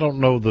because I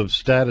don't know the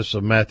status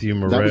of Matthew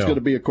Morrell. That was going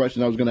to be a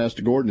question I was going to ask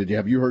to Gordon.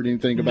 Have you heard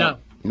anything about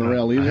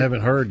Morrell either? I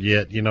haven't heard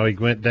yet. He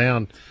went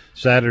down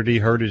Saturday,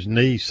 hurt his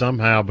knee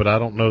somehow, but I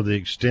don't know the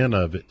extent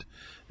of it.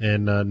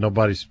 And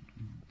nobody's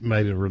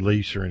made a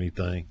release or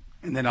anything.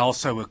 And then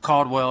also with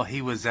Caldwell,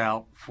 he was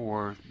out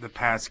for the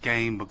past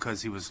game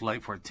because he was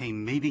late for a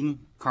team meeting,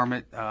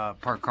 Kermit.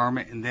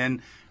 And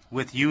then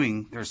with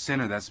Ewing, their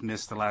center that's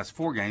missed the last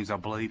 4 games, I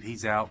believe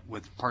he's out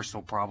with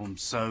personal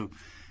problems. So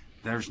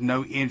there's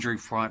no injury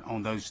front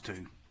on those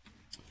two.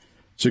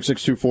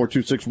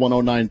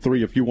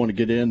 662-426-1093 if you want to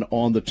get in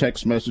on the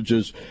text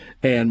messages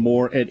and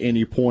more at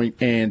any point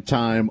and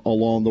time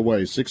along the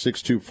way.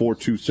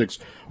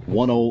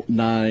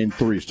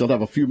 662-426-1093. Still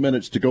have a few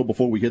minutes to go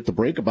before we hit the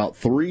break, about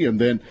 3, and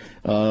then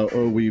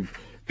we've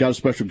got a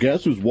special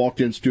guest who's walked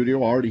in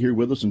studio already here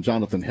with us, and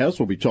Jonathan Hess.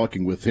 We'll be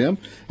talking with him.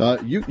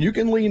 You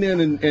can lean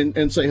in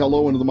and say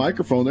hello into the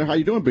microphone there. How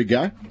you doing, big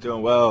guy?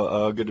 Doing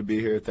well. Good to be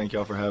here. Thank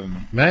y'all for having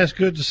me. Man, it's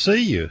good to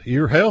see you.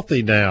 You're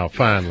healthy now,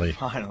 finally.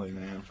 Finally,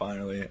 man.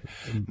 Finally.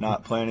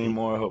 Not playing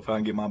anymore. Hopefully I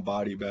can get my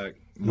body back.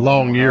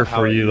 Long year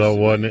for you, though,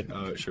 wasn't it?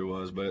 Oh, it sure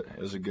was, but it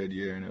was a good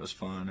year, and it was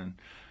fun, and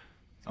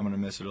I'm going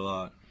to miss it a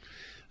lot.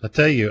 I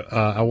tell you,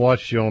 I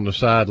watched you on the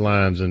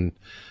sidelines, and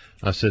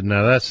I said,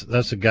 now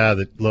that's a guy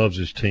that loves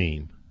his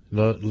team.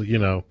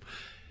 You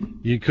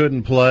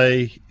couldn't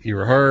play, you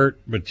were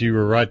hurt, but you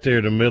were right there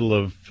in the middle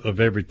of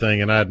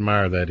everything, and I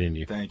admire that in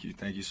you. Thank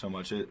you so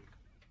much.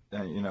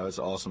 It's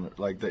awesome.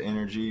 Like the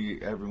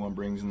energy everyone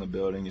brings in the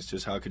building, it's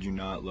just how could you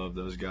not love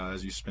those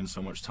guys? You spend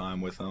so much time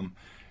with them,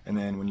 and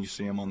then when you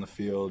see them on the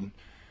field,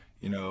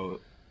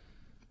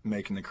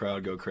 making the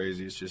crowd go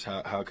crazy, it's just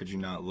how could you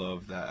not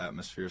love that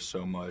atmosphere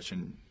so much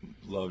and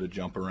love to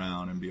jump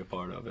around and be a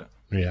part of it.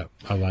 Yeah,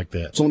 I like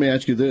that. So let me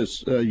ask you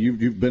this.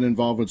 You've been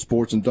involved with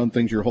sports and done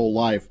things your whole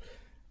life.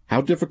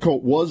 How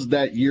difficult was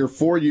that year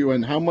for you,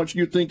 and how much do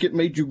you think it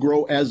made you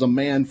grow as a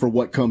man for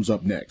what comes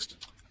up next?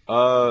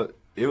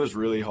 It was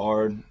really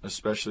hard,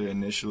 especially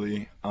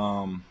initially.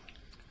 But,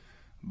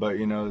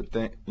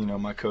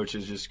 my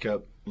coaches just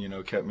kept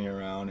me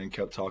around and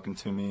kept talking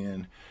to me,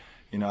 and,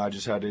 I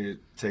just had to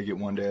take it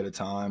one day at a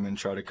time and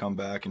try to come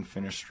back and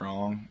finish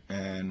strong.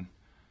 And,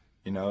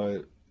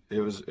 it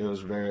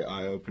was very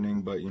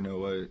eye-opening, but you know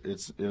what?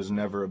 It was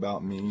never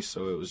about me,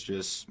 so it was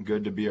just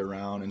good to be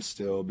around and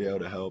still be able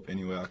to help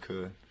any way I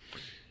could.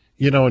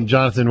 And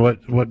Jonathan,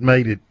 what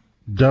made it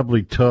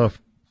doubly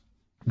tough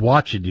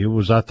watching you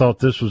was I thought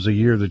this was a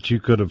year that you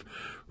could have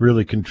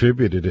really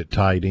contributed at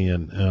tight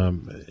end,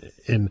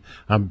 and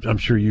I'm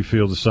sure you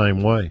feel the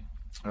same way.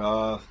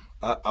 I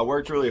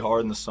worked really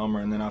hard in the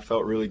summer, and then I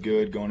felt really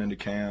good going into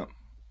camp,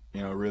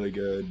 really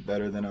good,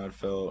 better than I'd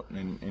felt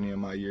in any of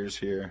my years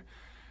here.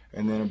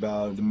 And then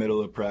about the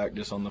middle of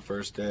practice on the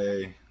first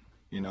day,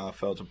 I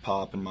felt a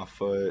pop in my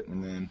foot,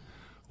 and then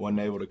wasn't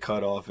able to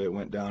cut off it,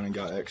 went down and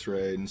got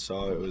x-rayed and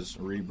saw it was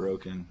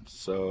re-broken.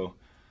 So,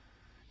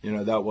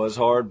 that was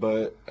hard,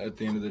 but at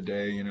the end of the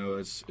day,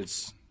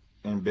 it's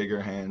in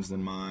bigger hands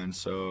than mine.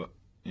 So,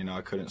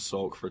 I couldn't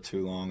sulk for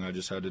too long. I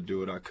just had to do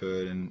what I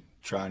could and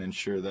try and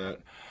ensure that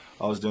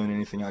I was doing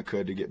anything I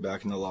could to get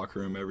back in the locker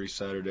room every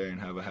Saturday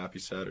and have a happy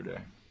Saturday.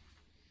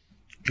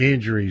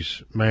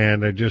 injuries, man,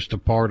 they're just a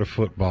part of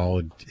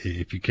football.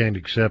 If you can't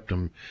accept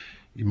them,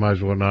 you might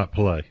as well not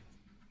play.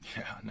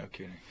 Yeah, no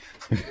kidding.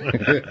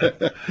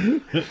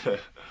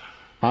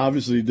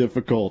 Obviously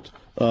difficult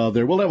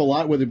there. We'll have a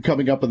lot with him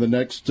coming up in the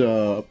next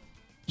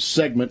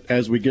segment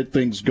as we get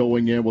things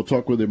going in. We'll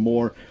talk with him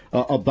more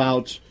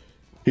about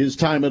his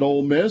time at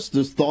Ole Miss,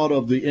 this thought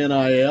of the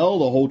NIL,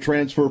 the whole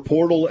transfer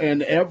portal,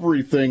 and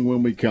everything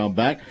when we come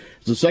back.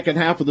 The second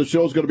half of the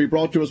show is going to be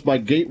brought to us by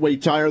Gateway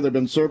Tire. They've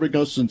been serving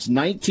us since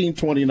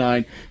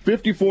 1929,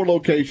 54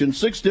 locations,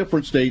 6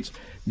 different states.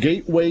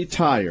 Gateway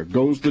Tire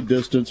goes the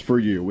distance for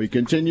you. We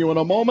continue in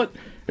a moment.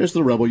 It's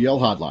the Rebel Yell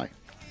Hotline.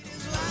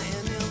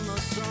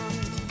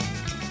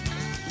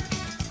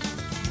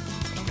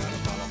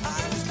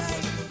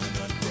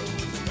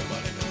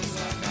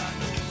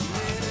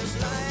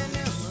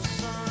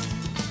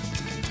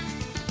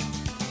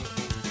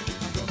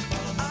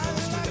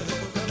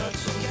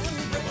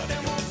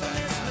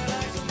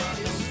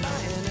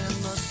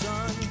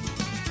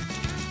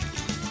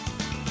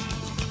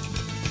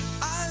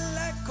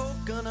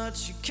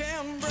 You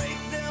can break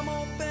them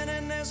open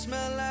and they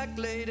smell like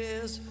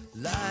ladies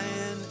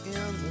lying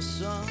in the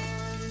sun.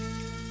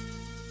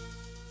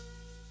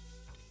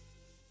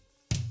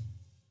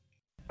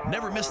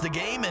 Never miss the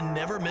game and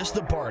never miss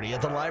the party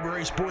at the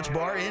Library Sports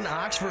Bar in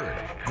Oxford.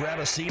 Grab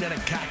a seat and a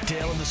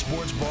cocktail in the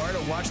sports bar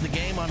to watch the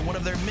game on one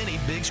of their many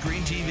big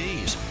screen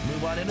TVs.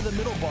 Move on into the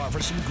middle bar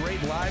for some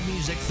great live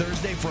music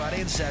Thursday,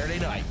 Friday, and Saturday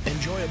night.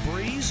 Enjoy a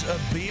breeze, a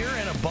beer,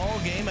 and a ball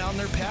game out in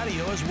their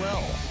patio as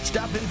well.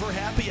 Stop in for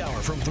happy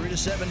hour from 3 to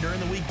 7 during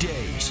the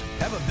weekdays.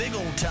 Have a big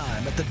old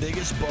time at the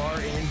biggest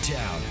bar in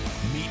town.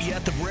 Meet you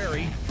at the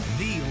Brary,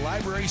 the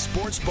Library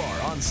Sports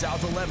Bar on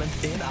South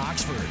 11th in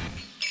Oxford.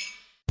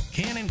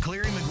 Cannon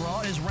Cleary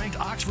McGraw is ranked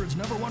Oxford's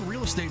 #1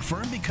 real estate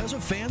firm because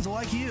of fans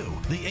like you.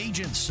 The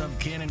agents of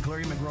Cannon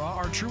Cleary McGraw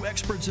are true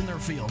experts in their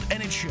field,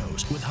 and it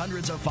shows with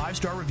hundreds of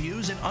 5-star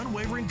reviews and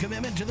unwavering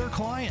commitment to their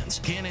clients.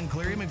 Cannon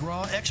Cleary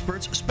McGraw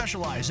experts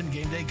specialize in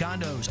game day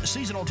condos,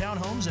 seasonal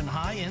townhomes, and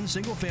high-end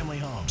single-family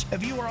homes.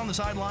 If you are on the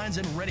sidelines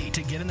and ready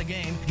to get in the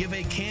game, give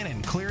a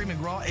Cannon Cleary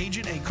McGraw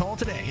agent a call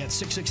today at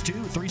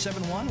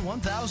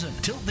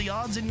 662-371-1000. Tilt the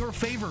odds in your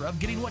favor of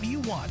getting what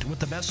you want with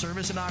the best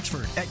service in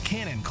Oxford at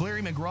Cannon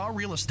Cleary McGraw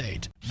Real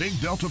Estate. Big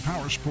Delta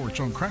Power Sports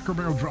on Cracker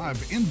Barrel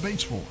Drive in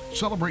Batesville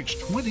celebrates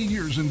 20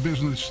 years in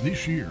business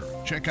this year.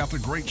 Check out the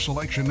great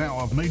selection now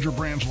of major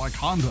brands like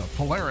Honda,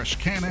 Polaris,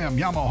 Can-Am,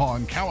 Yamaha,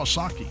 and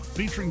Kawasaki,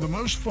 featuring the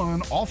most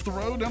fun off the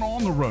road and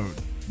on the road.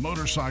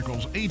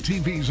 Motorcycles,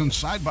 ATVs, and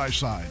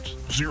side-by-sides.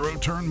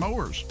 Zero-turn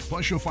mowers.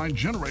 Plus, you'll find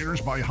generators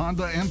by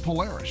Honda and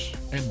Polaris.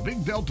 And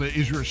Big Delta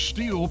is your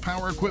steel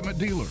power equipment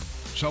dealer.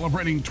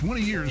 Celebrating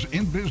 20 years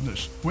in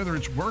business, whether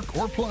it's work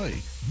or play.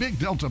 Big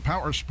Delta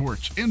Power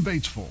Sports in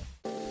Batesville.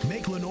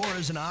 Make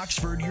Lenora's in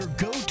Oxford your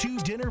go-to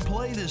dinner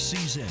play this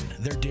season.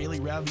 Their daily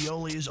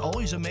ravioli is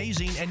always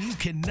amazing, and you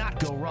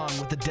cannot go wrong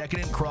with the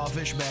decadent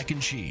crawfish mac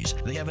and cheese.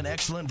 They have an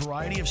excellent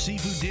variety of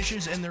seafood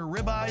dishes, and their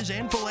ribeyes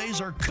and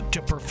fillets are cooked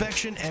to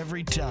perfection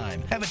every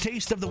time. Have a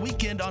taste of the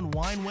weekend on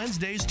Wine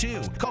Wednesdays,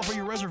 too. Call for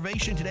your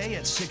reservation today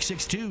at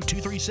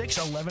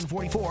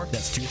 662-236-1144.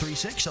 That's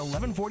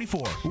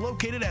 236-1144.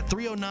 Located at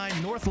 309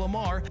 North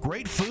Lamar.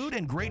 Great food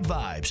and great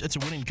vibes. It's a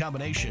winning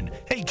combination.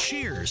 Hey,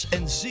 cheers,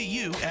 and see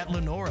you at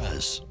Lenora's.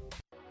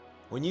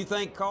 When you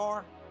think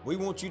car, we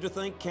want you to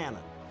think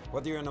Cannon.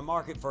 Whether you're in the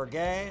market for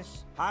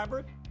gas,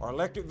 hybrid, or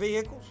electric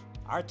vehicles,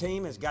 our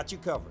team has got you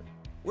covered.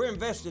 We're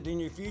invested in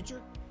your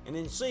future and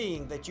in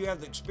seeing that you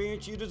have the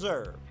experience you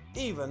deserve,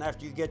 even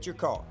after you get your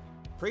car.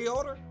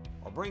 Pre-order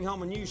or bring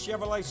home a new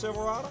Chevrolet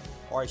Silverado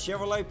or a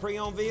Chevrolet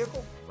pre-owned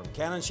vehicle from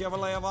Cannon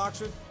Chevrolet of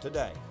Oxford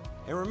today.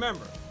 And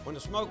remember, when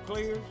the smoke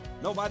clears,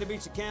 nobody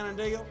beats a Cannon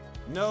deal.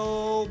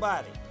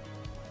 Nobody.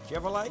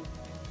 Chevrolet,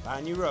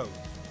 find new roads.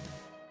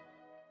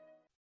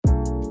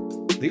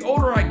 The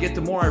older I get,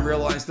 the more I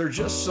realize there are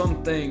just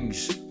some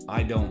things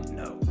I don't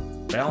know.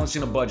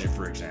 Balancing a budget,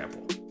 for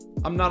example.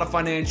 I'm not a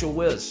financial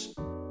whiz.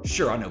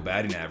 Sure, I know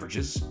batting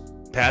averages,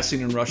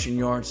 passing and rushing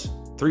yards,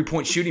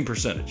 3-point shooting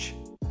percentage.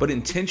 But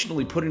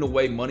intentionally putting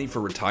away money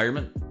for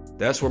retirement?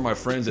 That's where my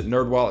friends at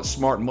NerdWallet's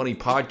Smart Money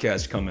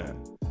Podcast come in.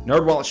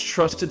 NerdWallet's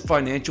trusted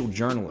financial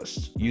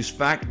journalists use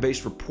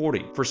fact-based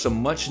reporting for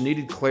some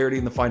much-needed clarity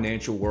in the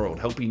financial world,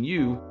 helping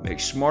you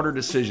make smarter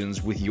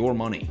decisions with your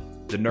money.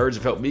 The nerds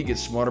have helped me get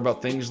smart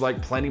about things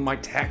like planning my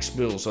tax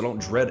bill so I don't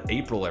dread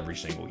April every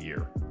single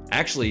year.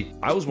 Actually,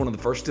 I was one of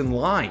the first in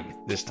line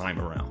this time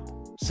around.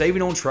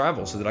 Saving on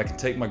travel so that I can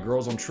take my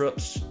girls on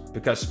trips,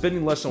 because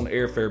spending less on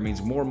airfare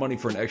means more money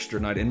for an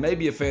extra night and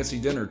maybe a fancy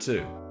dinner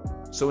too.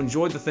 So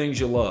enjoy the things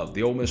you love,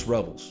 the Ole Miss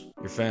Rebels,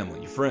 your family,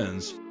 your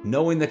friends,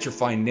 knowing that your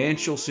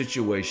financial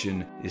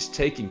situation is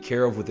taken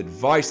care of with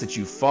advice that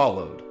you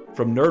followed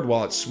from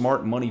NerdWallet's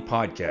Smart Money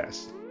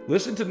Podcast.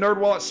 Listen to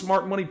NerdWallet's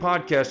Smart Money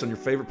Podcast on your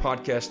favorite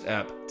podcast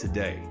app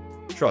today.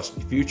 Trust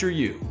me, future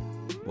you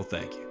will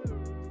thank you.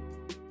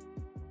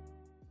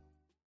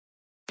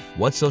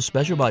 What's so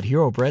special about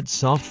Hero Bread's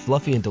soft,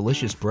 fluffy, and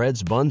delicious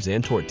breads, buns,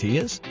 and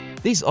tortillas?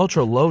 These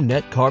ultra-low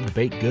net-carb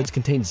baked goods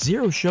contain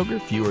zero sugar,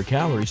 fewer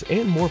calories,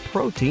 and more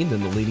protein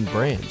than the leading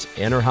brands,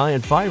 and are high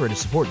in fiber to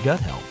support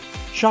gut health.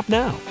 Shop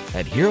now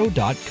at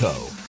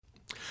Hero.co.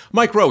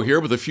 Mike Rowe here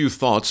with a few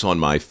thoughts on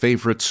my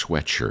favorite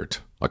sweatshirt.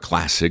 A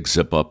classic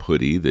zip-up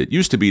hoodie that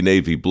used to be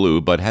navy blue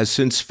but has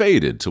since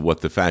faded to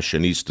what the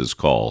fashionistas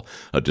call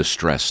a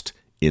distressed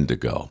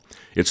indigo.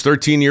 It's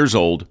 13 years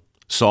old,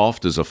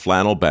 soft as a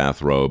flannel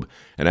bathrobe,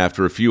 and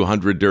after a few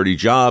hundred dirty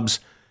jobs,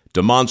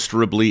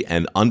 demonstrably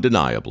and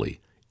undeniably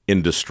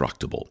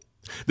indestructible.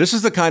 This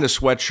is the kind of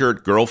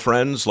sweatshirt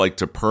girlfriends like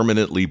to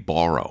permanently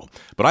borrow,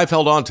 but I've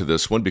held on to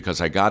this one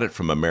because I got it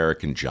from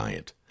American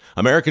Giant.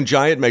 American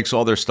Giant makes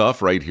all their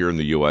stuff right here in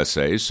the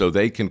USA so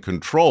they can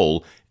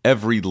control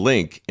every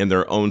link in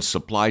their own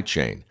supply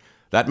chain.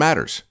 That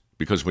matters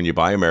because when you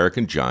buy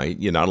American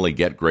Giant, you not only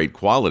get great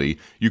quality,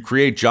 you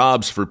create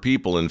jobs for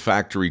people in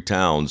factory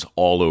towns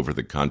all over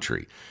the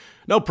country.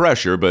 No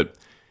pressure, but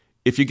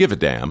if you give a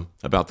damn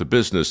about the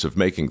business of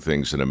making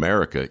things in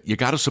America, you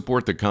got to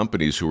support the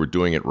companies who are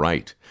doing it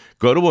right.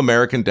 Go to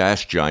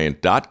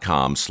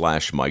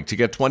american-giant.com/Mike to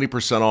get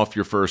 20% off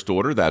your first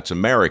order. That's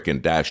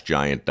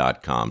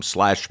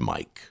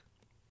american-giant.com/Mike.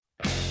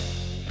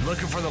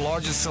 Looking for the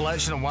largest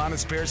selection of wine and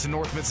spirits in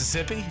North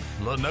Mississippi?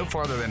 Look no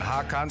further than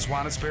High Cotton's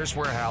Wine and Spirits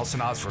Warehouse in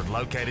Oxford,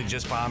 located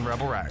just behind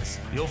Rebel Rise.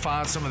 You'll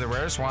find some of the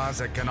rarest wines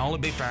that can only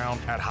be found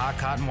at High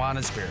Cotton Wine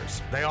and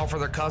Spirits. They offer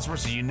their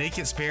customers a unique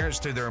experience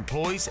through their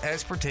employees'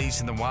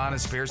 expertise in the wine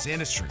and spirits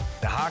industry.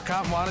 The High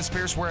Cotton Wine and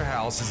Spirits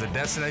Warehouse is a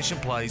destination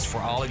place for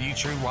all of you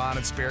true wine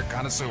and spirit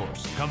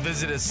connoisseurs. Come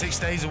visit us 6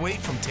 days a week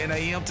from 10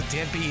 a.m. to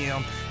 10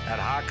 p.m. at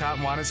High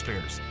Cotton Wine and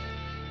Spirits.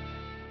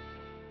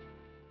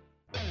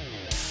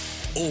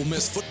 Ole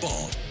Miss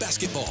football,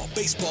 basketball,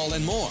 baseball,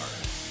 and more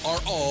are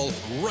all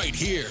right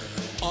here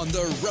on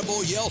the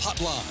Rebel Yell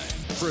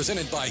Hotline,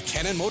 presented by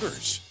Cannon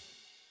Motors.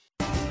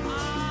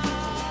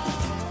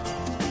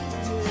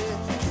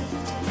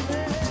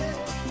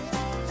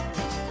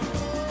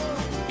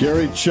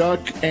 Gary, Chuck,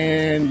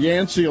 and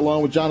Yancey,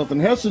 along with Jonathan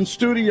Hess in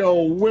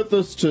studio with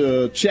us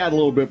to chat a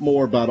little bit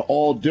more about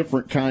all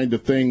different kind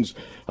of things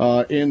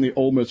in the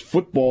Ole Miss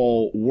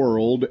football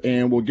world.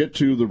 And we'll get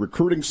to the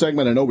recruiting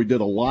segment. I know we did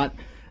a lot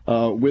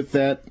with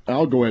that.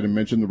 I'll go ahead and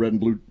mention the Red and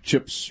Blue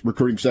Chips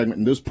recruiting segment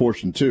in this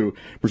portion, too,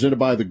 presented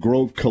by the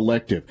Grove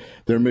Collective.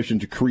 Their mission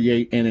to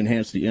create and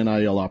enhance the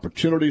NIL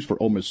opportunities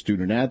for Ole Miss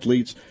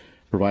student-athletes,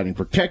 providing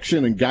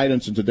protection and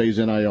guidance in today's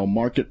NIL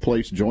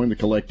marketplace. Join the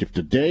collective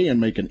today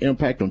and make an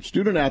impact on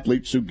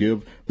student-athletes who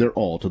give their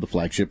all to the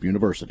flagship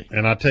university.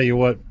 And I tell you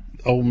what,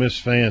 Ole Miss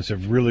fans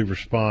have really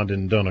responded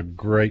and done a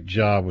great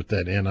job with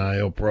that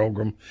NIL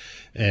program.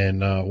 And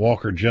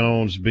Walker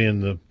Jones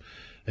being the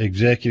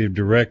executive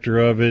director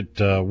of it,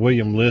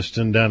 William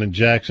Liston down in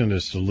Jackson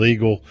is the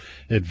legal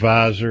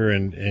advisor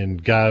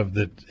and guy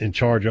that in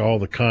charge of all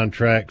the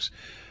contracts.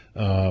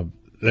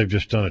 They've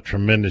just done a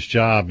tremendous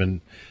job,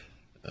 and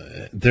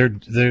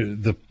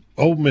the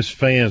Ole Miss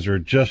fans are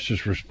just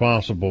as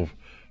responsible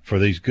for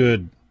these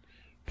good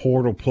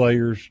portal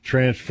players,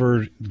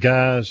 transfer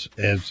guys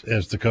as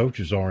the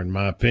coaches are, in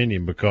my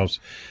opinion, because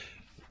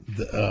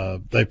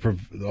the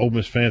Ole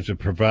Miss fans have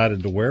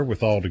provided the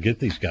wherewithal to get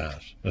these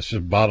guys. That's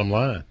the bottom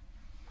line.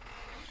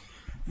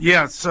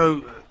 Yeah,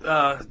 so,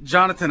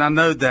 Jonathan, I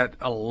know that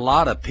a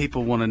lot of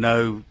people want to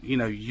know,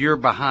 you're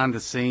behind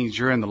the scenes,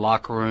 you're in the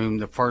locker room.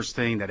 The first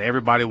thing that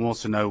everybody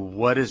wants to know,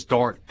 what is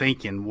Dart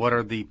thinking? What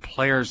are the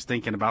players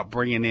thinking about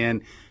bringing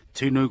in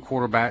 2 new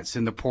quarterbacks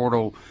in the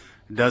portal?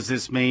 Does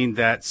this mean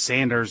that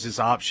Sanders is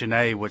option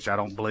A, which I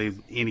don't believe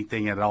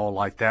anything at all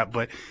like that,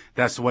 but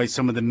that's the way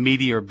some of the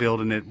media are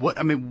building it.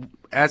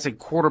 As a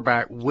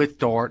quarterback with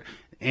Dart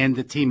and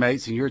the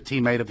teammates, and you're a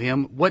teammate of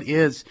him, what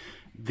is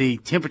the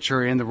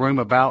temperature in the room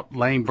about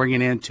Lane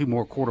bringing in 2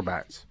 more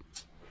quarterbacks?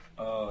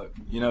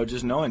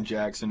 Just knowing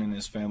Jackson and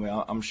his family,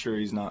 I'm sure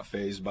he's not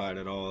fazed by it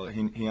at all.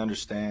 He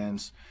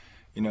understands,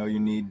 you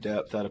need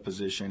depth at a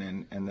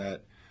position, and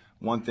that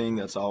one thing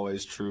that's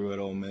always true at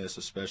Ole Miss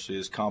especially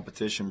is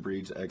competition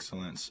breeds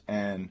excellence.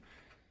 And,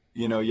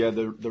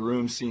 the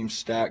room seems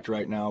stacked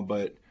right now,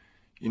 but,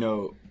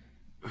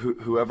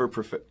 whoever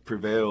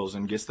prevails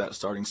and gets that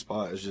starting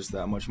spot is just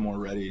that much more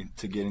ready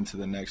to get into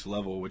the next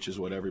level, which is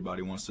what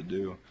everybody wants to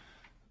do.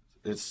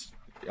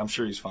 I'm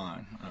sure he's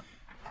fine.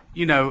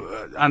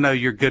 I know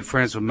you're good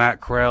friends with Matt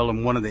Corral,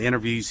 and one of the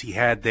interviews he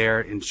had there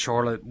in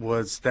Charlotte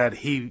was that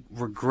he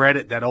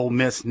regretted that Ole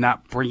Miss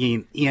not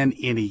bringing in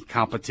any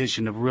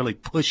competition to really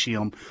push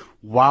him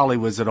while he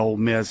was at Ole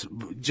Miss.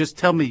 Just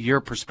tell me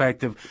your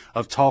perspective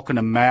of talking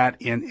to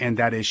Matt and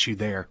that issue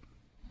there.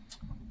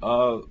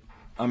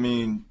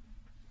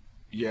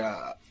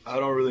 Yeah, I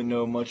don't really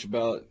know much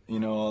about,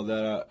 all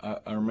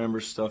that. I remember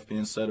stuff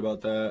being said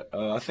about that.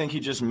 I think he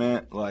just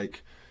meant,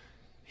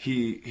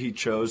 he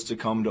chose to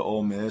come to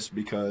Ole Miss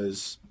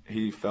because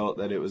he felt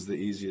that it was the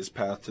easiest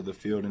path to the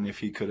field, and if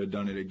he could have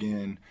done it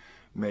again,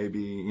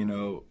 maybe,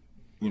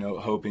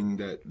 hoping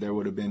that there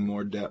would have been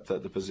more depth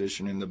at the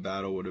position and the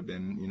battle would have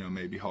been,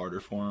 maybe harder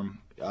for him.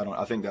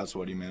 I think that's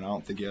what he meant. I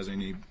don't think he has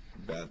any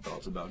bad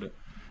thoughts about it.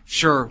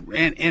 Sure.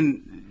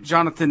 And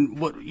Jonathan,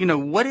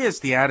 what is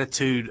the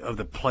attitude of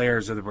the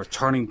players, of the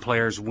returning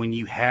players, when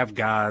you have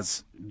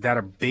guys that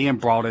are being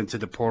brought into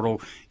the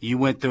portal? You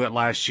went through it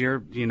last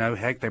year.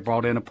 Heck, they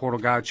brought in a portal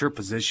guy at your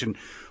position.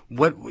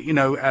 What,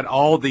 at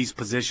all these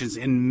positions,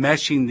 in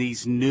meshing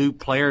these new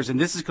players, and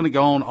this is going to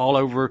go on all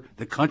over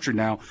the country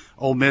now.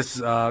 Ole Miss,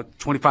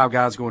 25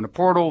 guys going to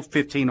portal,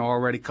 15 are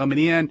already coming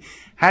in.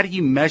 How do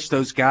you mesh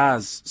those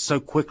guys so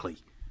quickly?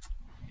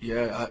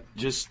 Yeah,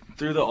 just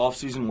through the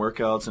off-season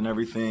workouts and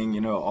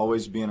everything,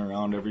 always being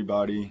around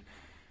everybody.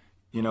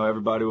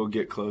 Everybody will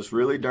get close.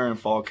 Really, during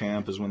fall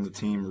camp is when the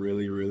team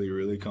really, really,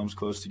 really comes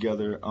close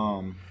together.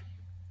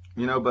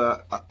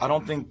 But I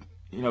don't think,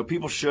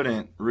 people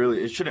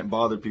it shouldn't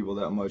bother people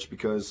that much,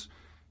 because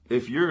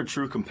if you're a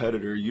true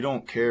competitor, you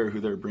don't care who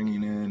they're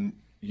bringing in.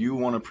 You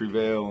want to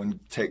prevail and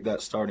take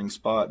that starting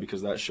spot,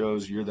 because that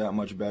shows you're that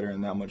much better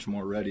and that much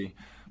more ready.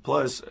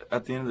 Plus,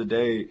 at the end of the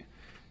day,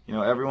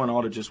 everyone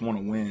ought to just want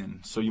to win.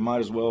 So you might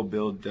as well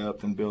build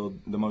depth and build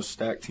the most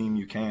stacked team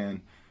you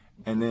can.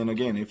 And then,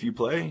 again, if you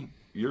play,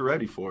 you're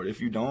ready for it. If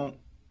you don't,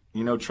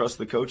 trust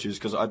the coaches,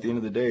 because at the end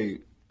of the day,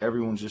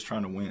 everyone's just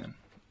trying to win.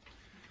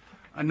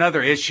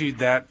 Another issue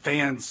that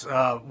fans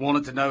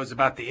wanted to know is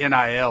about the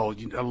NIL.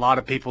 A lot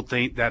of people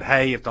think that,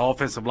 hey, if the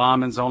offensive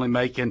lineman's only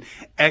making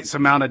X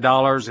amount of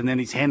dollars and then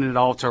he's handing it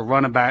off to a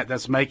running back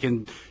that's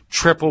making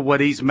triple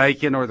what he's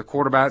making, or the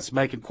quarterback's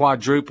making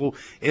quadruple,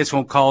 it's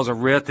going to cause a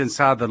rift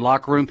inside the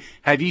locker room.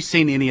 Have you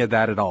seen any of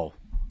that at all?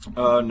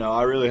 No,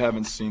 I really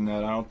haven't seen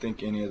that. I don't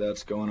think any of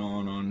that's going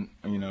on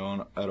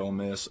at Ole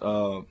Miss.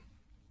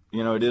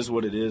 It is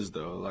what it is,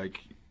 though. Like,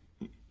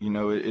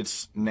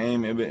 it's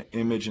name,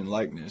 image, and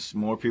likeness.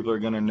 More people are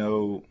going to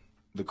know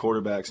the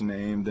quarterback's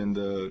name than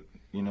than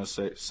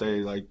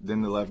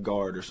the left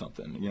guard or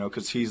something,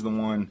 because he's the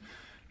one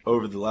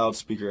over the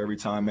loudspeaker every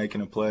time making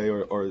a play,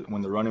 or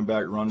when the running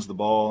back runs the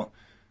ball.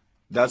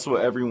 That's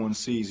what everyone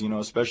sees,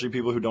 especially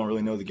people who don't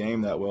really know the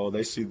game that well.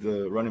 They see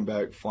the running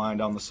back flying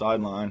down the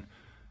sideline.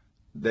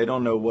 They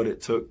don't know what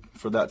it took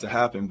for that to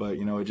happen, but,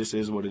 it just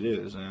is what it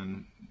is,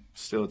 and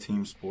still a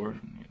team sport.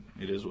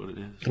 It is what it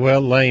is. Well,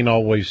 Lane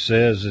always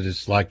says that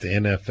it's like the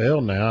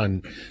NFL now,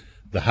 and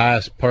the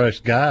highest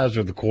priced guys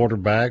are the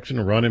quarterbacks and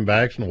the running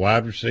backs and the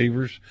wide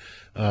receivers.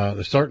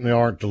 They certainly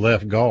aren't the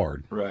left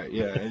guard. Right,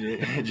 yeah.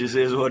 It just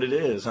is what it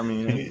is. I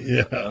mean,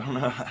 yeah. I don't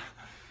know.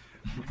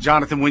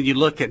 Jonathan, when you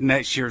look at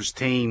next year's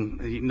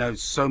team,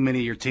 so many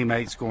of your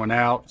teammates going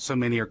out, so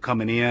many are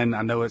coming in.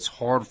 I know it's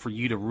hard for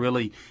you to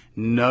really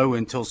know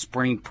until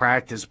spring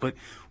practice, but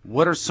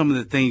what are some of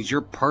the things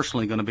you're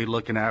personally going to be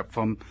looking at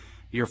from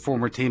your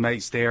former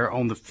teammates there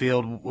on the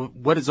field?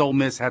 What does Ole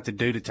Miss have to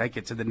do to take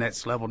it to the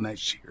next level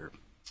next year?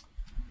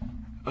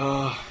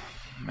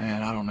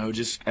 Man, I don't know.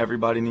 Just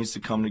everybody needs to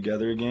come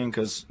together again,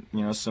 because,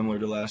 similar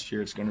to last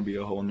year, it's going to be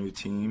a whole new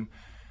team.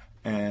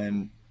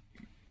 And,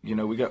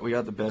 we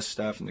got the best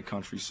staff in the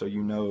country, so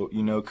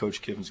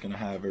Coach Kiffin's going to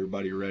have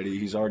everybody ready.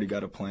 He's already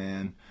got a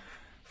plan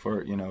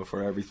for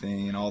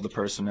everything and all the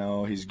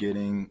personnel he's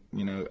getting.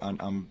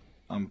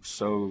 I'm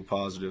so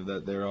positive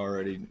that they're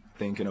already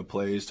thinking of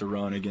plays to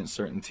run against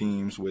certain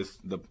teams with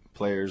the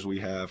players we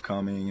have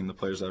coming and the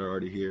players that are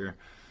already here.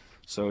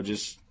 So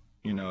just,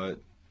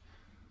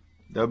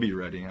 they'll be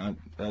ready.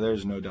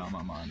 There's no doubt in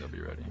my mind they'll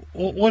be ready.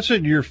 Well, what's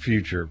in your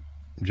future,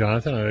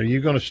 Jonathan? Are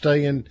you going to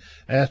stay in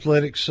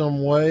athletics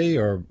some way,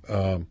 or?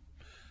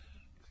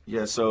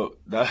 Yeah, so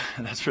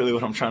that's really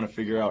what I'm trying to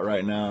figure out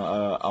right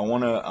now. I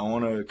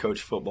wanna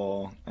coach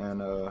football,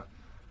 and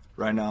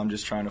right now I'm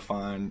just trying to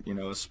find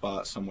a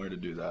spot somewhere to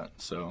do that.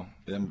 So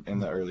in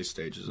the early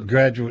stages of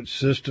graduate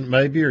assistant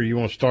maybe, or you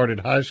want to start at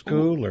high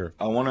school, or?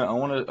 I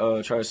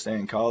wanna try to stay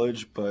in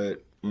college,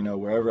 but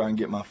wherever I can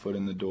get my foot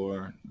in the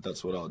door,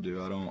 that's what I'll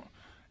do.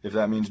 If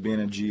that means being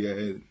a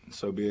GA,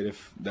 so be it.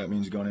 If that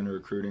means going into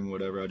recruiting,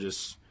 whatever, I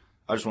just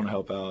want to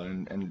help out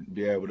and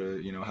be able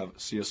to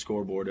see a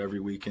scoreboard every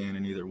weekend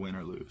and either win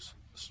or lose.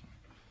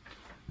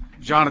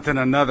 Jonathan,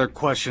 another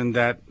question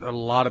that a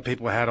lot of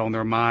people had on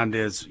their mind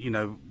is,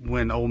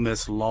 when Ole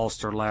Miss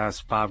lost their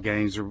last 5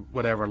 games or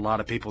whatever, a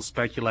lot of people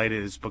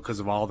speculated it's because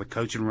of all the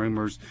coaching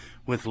rumors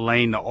with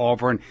Lane to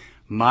Auburn.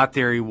 My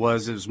theory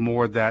was it was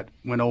more that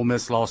when Ole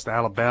Miss lost to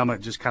Alabama,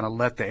 it just kind of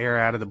let the air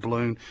out of the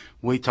balloon.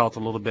 We talked a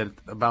little bit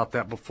about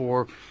that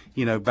before,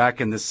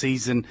 back in the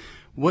season.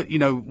 What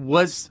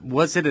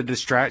was it a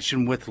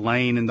distraction with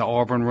Lane and the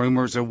Auburn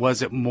rumors, or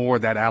was it more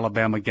that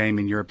Alabama game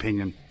in your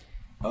opinion?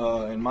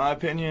 In my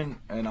opinion,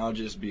 and I'll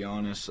just be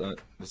honest,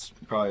 this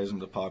probably isn't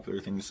the popular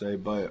thing to say,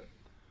 but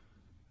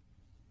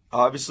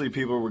obviously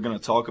people were going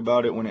to talk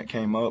about it when it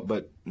came up,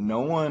 but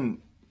no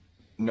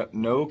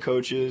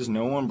coaches,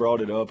 no one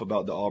brought it up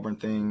about the Auburn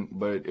thing.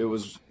 But it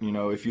was,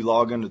 if you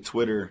log into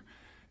Twitter,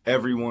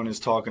 everyone is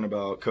talking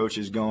about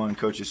coaches going,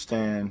 coaches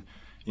staying,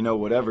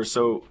 whatever.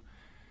 So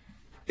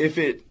if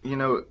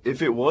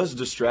it was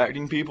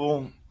distracting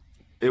people,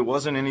 it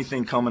wasn't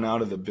anything coming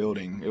out of the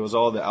building. It was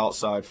all the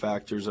outside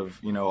factors of,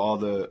 you know, all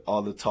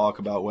the talk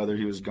about whether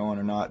he was going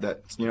or not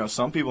that, you know,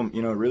 some people,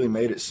 you know, really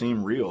made it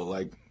seem real.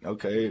 Like,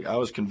 okay, I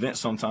was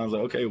convinced sometimes,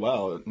 like, okay,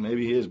 wow,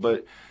 maybe he is.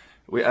 But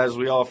as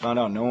we all found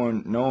out, no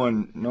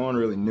one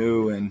really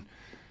knew. And,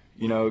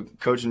 you know,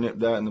 coach nipped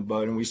that in the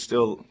bud, and we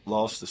still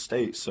lost the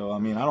state. So, I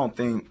mean, I don't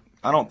think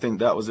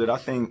that was it. I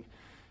think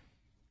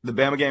the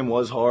Bama game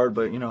was hard,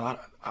 but, you know,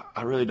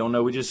 I really don't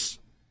know. We just,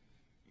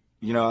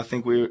 you know, I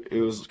think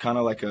it was kind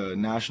of like a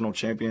national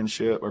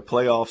championship or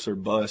playoffs or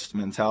bust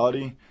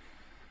mentality.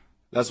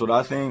 That's what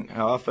I think,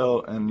 how I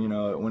felt. And, you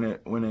know,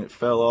 when it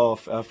fell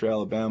off after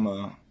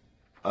Alabama,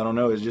 I don't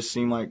know, it just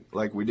seemed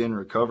like we didn't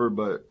recover,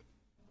 but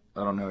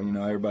I don't know, you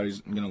know,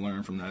 everybody's going to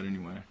learn from that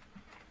anyway.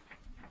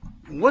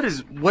 What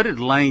did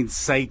Lane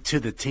say to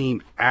the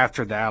team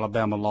after the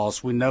Alabama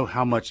loss? We know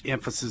how much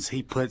emphasis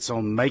he puts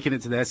on making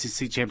it to the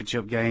SEC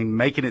championship game,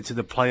 making it to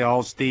the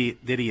playoffs.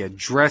 Did he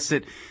address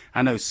it?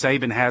 I know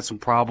Saban had some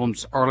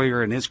problems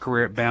earlier in his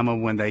career at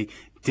Bama when they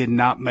did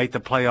not make the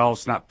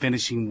playoffs, not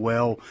finishing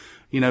well.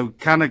 You know,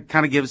 kind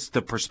of gives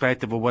the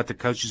perspective of what the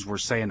coaches were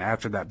saying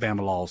after that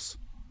Bama loss.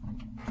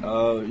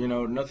 You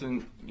know,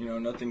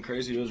 nothing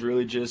crazy. It was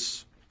really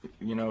just,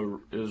 you know,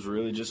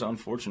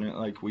 unfortunate.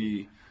 Like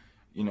we,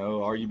 you know,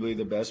 arguably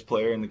the best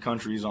player in the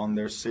country is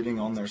sitting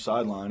on their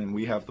sideline, and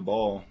we have the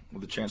ball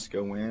with a chance to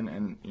go win,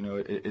 and, you know,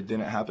 it didn't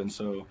happen.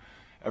 So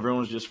everyone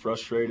was just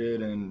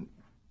frustrated and,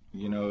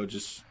 you know,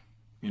 just,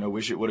 you know,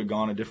 wish it would have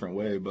gone a different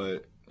way.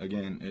 But,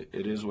 again,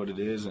 it is what it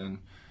is, and,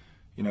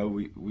 you know,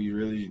 we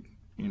really,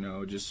 you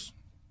know, just,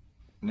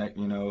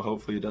 you know,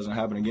 hopefully it doesn't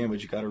happen again,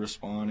 but you got to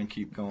respond and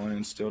keep going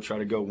and still try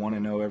to go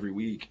 1-0 every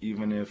week,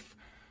 even if,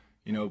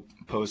 you know,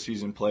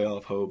 postseason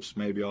playoff hopes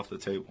may be off the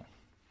table.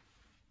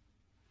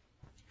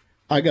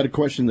 I got a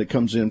question that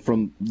comes in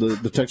from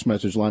the text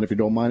message line, if you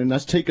don't mind, and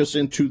that's take us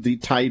into the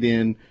tight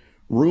end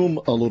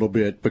room a little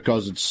bit,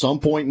 because at some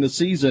point in the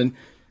season,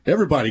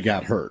 everybody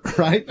got hurt,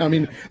 right? I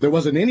mean, there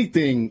wasn't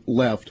anything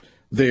left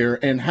there,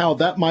 and how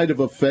that might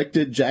have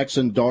affected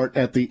Jackson Dart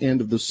at the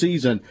end of the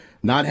season,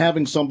 not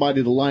having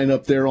somebody to line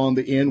up there on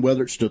the end,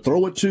 whether it's to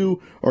throw it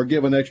to or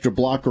give an extra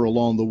blocker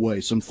along the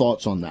way. Some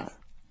thoughts on that?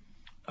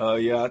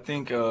 Yeah, I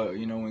think,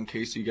 you know, when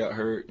Casey got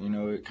hurt, you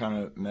know, it kind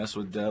of messed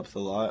with depth a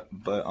lot,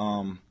 but,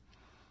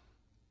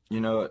 you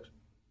know,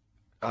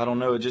 I don't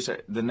know. Just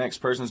the next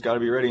person's got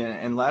to be ready.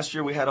 And last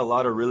year we had a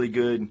lot of really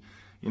good,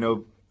 you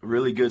know,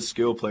 really good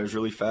skill players,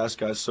 really fast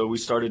guys. So we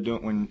started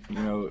doing, when,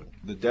 you know,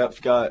 the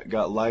depth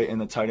got light in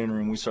the tight end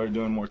room, we started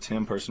doing more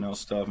 10 personnel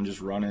stuff and just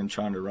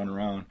trying to run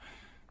around.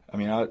 I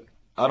mean, I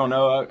don't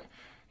know.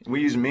 We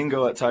use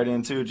Mingo at tight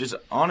end too. Just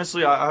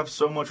honestly, I have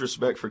so much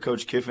respect for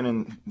Coach Kiffin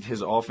and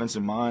his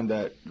offensive mind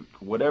that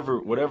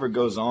whatever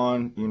goes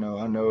on, you know,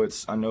 I know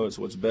it's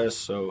what's best.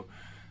 So,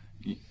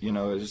 you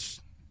know,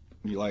 it's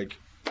like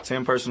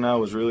 10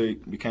 personnel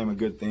became a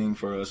good thing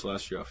for us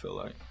last year, I feel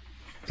like.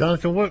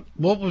 Jonathan,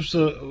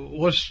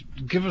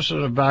 give us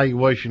an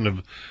evaluation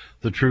of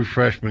the true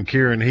freshman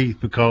Kieran Heath,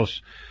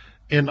 because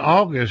in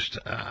August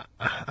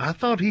I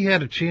thought he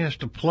had a chance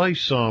to play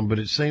some, but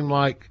it seemed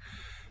like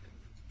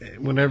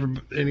whenever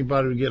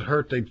anybody would get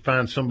hurt, they'd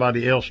find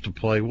somebody else to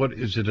play. What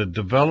is it, a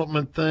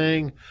development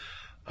thing,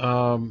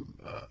 a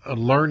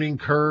learning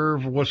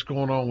curve? What's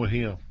going on with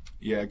him?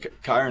 Yeah,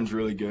 Kyron's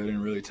really good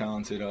and really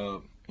talented.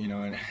 You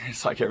know, and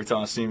it's like every time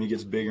I see him, he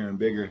gets bigger and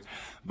bigger.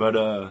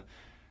 But,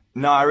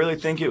 no, I really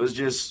think it was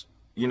just,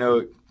 you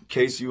know,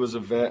 Casey was a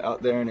vet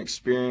out there and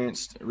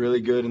experienced,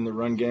 really good in the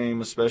run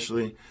game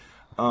especially.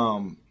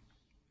 And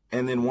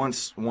then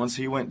once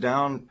he went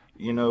down,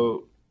 you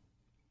know,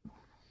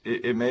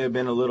 it may have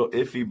been a little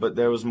iffy, but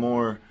there was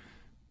more,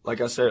 like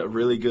I said,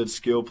 really good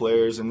skill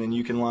players. And then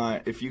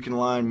if you can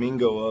line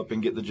Mingo up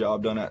and get the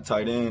job done at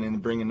tight end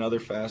and bring another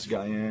fast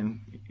guy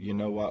in, you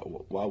know,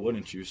 why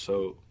wouldn't you?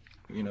 So,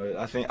 you know,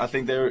 I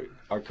think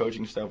our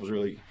coaching staff was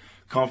really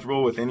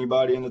comfortable with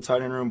anybody in the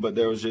tight end room, but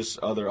there was just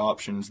other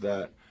options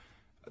that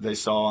they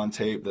saw on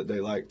tape that they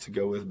liked to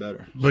go with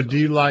better. But do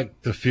you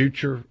like the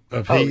future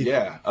of Heath?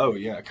 Oh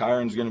yeah.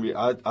 Kyron's gonna be.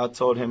 I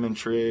told him and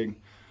Trigg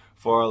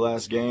for our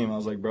last game, I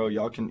was like, bro,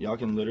 y'all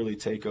can literally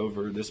take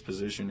over this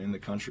position in the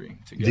country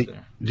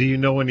together. Do you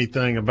know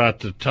anything about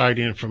the tight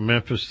end from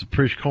Memphis, the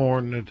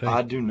Prischkorn?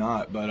 I do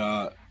not,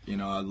 but you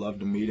know, I'd love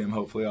to meet him.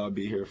 Hopefully I'll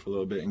be here for a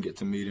little bit and get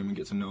to meet him and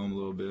get to know him a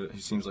little bit. He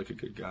seems like a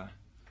good guy.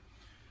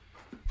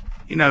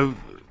 You know,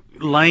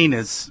 Lane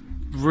is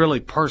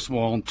really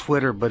personal on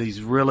Twitter, but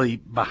he's really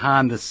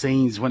behind the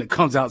scenes when it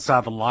comes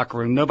outside the locker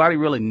room. Nobody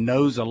really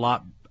knows a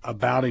lot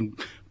about him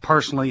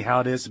personally,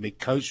 how it is to be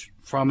coached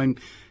from him.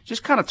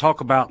 Just kind of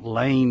talk about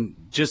Lane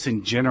just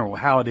in general,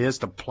 how it is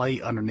to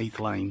play underneath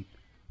Lane.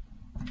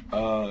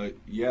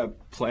 Yeah,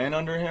 playing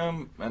under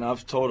him, and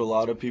I've told a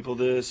lot of people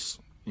this.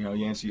 You know,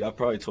 Yancey, I've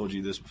probably told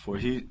you this before.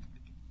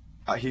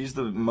 He's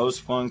the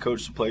most fun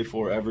coach to play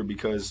for ever,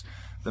 because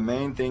the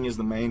main thing is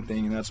the main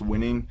thing, and that's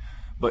winning.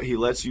 But he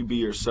lets you be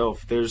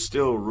yourself. There's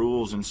still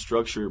rules and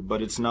structure,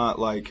 but it's not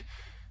like,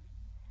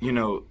 you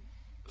know,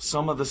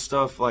 some of the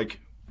stuff, like,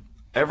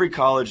 every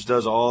college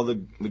does all the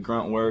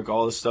grunt work,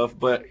 all the stuff,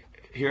 but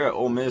here at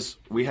Ole Miss,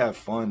 we have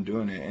fun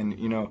doing it. And,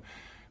 you know,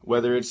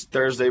 whether it's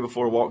Thursday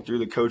before walkthrough,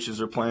 the coaches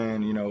are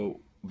playing, you know,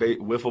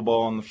 wiffle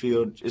ball on the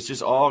field. It's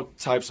just all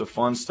types of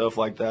fun stuff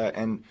like that.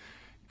 And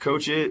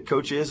Coach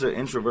is an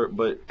introvert,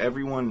 but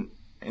everyone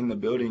in the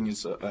building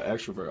is an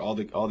extrovert,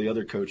 all the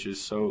other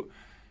coaches. So,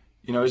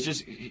 you know, it's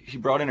just he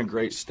brought in a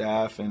great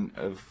staff, and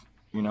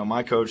you know,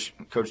 my coach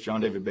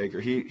John David Baker,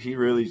 he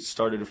really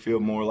started to feel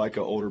more like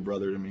an older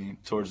brother to me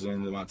towards the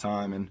end of my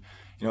time. And,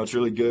 you know, it's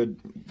really good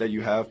that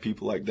you have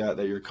people like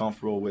that you're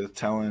comfortable with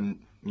talking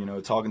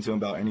to them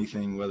about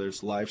anything, whether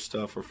it's life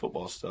stuff or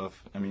football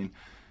stuff. I mean,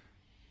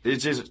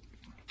 it's just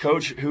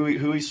Coach, who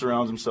he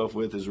surrounds himself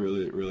with is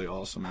really, really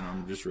awesome, and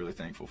I'm just really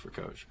thankful for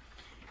Coach.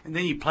 And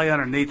then you play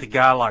underneath a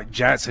guy like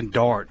Jackson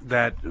Dart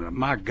that,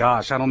 my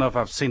gosh, I don't know if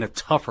I've seen a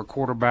tougher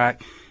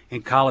quarterback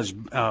in college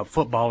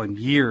football in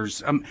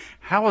years.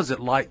 How is it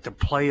like to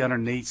play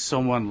underneath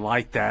someone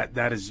like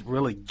that is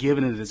really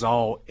giving it his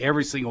all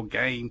every single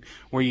game,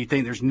 where you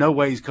think there's no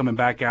way he's coming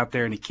back out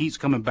there and he keeps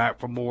coming back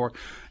for more?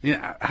 You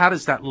know, how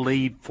does that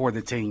lead for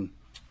the team?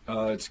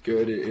 It's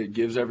good. It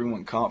gives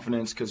everyone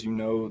confidence because you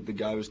know the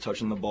guy who's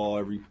touching the ball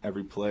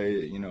every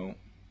play. You know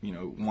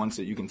wants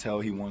it. You can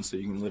tell he wants it.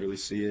 You can literally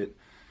see it.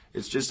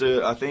 It's just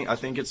I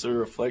think it's a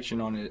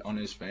reflection on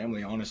his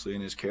family, honestly,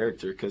 and his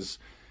character. Because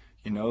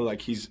you know,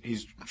 like he's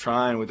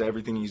trying with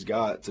everything he's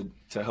got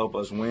to help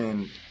us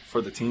win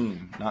for the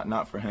team,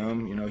 not for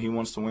him. You know, he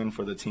wants to win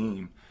for the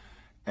team,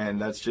 and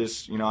that's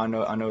just, you know,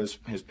 I know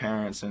his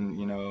parents, and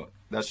you know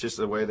that's just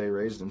the way they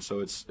raised him. So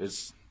it's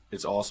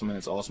awesome, and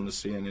it's awesome to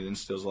see, and it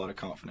instills a lot of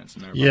confidence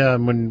in everybody. Yeah,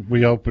 and when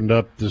we opened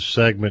up this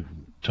segment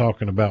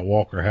talking about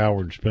Walker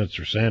Howard and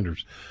Spencer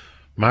Sanders,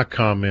 my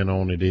comment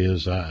on it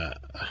is I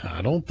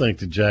don't think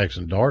that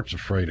Jackson Dart's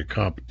afraid of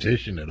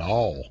competition at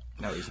all.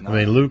 No, he's not. I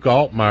mean, Luke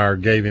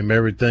Altmaier gave him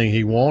everything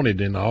he wanted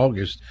in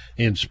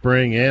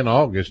spring and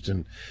August,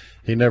 and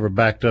he never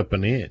backed up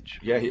an inch.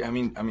 Yeah, I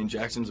mean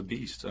Jackson's a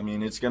beast. I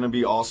mean, it's going to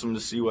be awesome to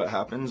see what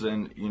happens,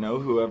 and you know,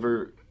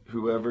 whoever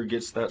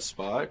gets that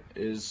spot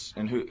is,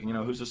 and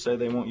who's to say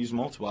they won't use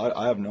multiple?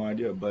 I have no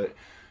idea, but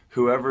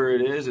whoever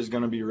it is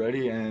going to be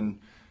ready, and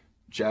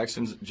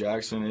Jackson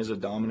is a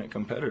dominant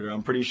competitor.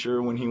 I'm pretty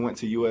sure when he went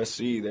to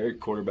USC, their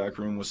quarterback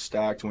room was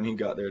stacked when he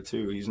got there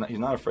too. He's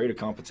not afraid of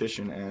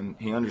competition, and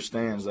he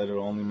understands that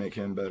it'll only make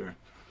him better.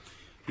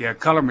 Yeah,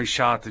 color me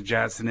shot to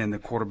Jackson in the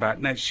quarterback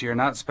next year,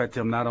 and I expect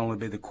him not only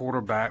be the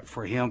quarterback,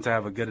 for him to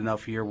have a good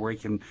enough year where he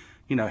can,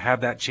 you know,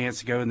 have that chance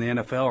to go in the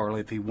NFL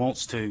early if he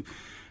wants to.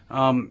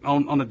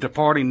 On a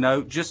departing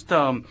note, just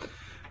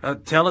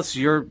tell us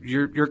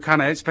your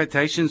kind of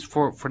expectations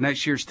for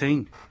next year's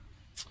team.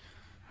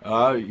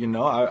 You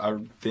know, I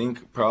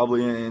think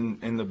probably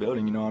in the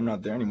building. You know, I'm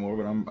not there anymore,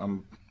 but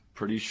I'm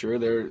pretty sure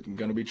they're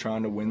going to be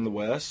trying to win the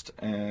West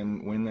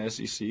and win the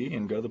SEC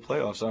and go to the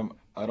playoffs.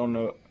 I don't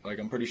know. Like,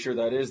 I'm pretty sure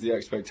that is the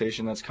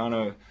expectation. That's kind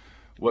of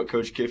what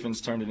Coach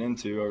Kiffin's turned it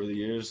into over the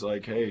years.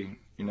 Like, hey,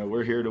 you know,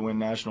 we're here to win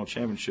national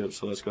championships,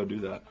 so let's go do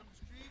that.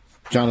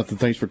 Jonathan,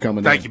 thanks for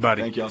coming. Thank you,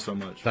 buddy. Thank y'all so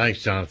much.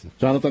 Thanks, Jonathan.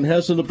 Jonathan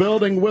Hess in the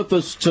building with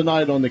us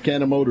tonight on the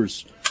Cannon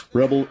Motors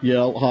Rebel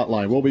Yell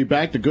Hotline. We'll be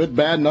back to good,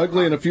 bad, and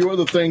ugly, and a few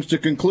other things to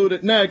conclude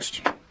it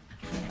next.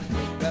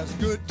 That's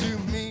good to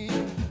me.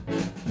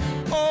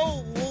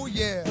 Oh,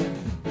 yeah.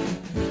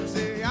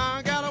 Say,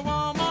 I got a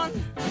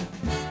woman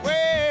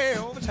way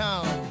over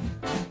town.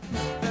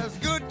 That's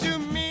good to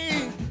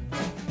me.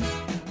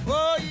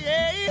 Oh,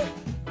 yeah.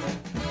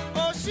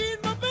 Oh, she's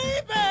my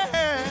baby.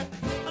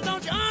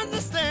 Don't you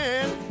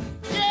understand?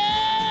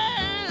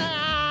 Yeah,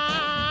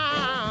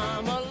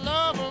 I'm a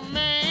lover,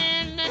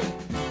 man.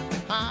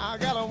 I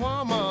got a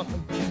woman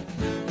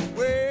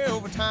way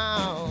over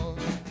town.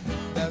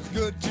 That's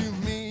good to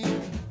me.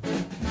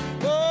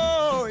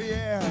 Oh,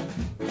 yeah.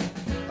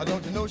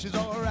 Don't you know she's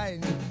all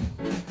right?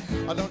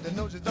 Don't you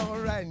know she's all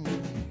right?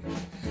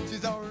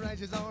 She's all right,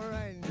 she's all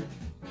right.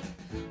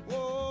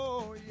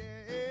 Oh,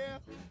 yeah.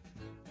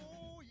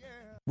 Oh, yeah.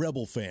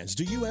 Rebel fans,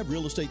 do you have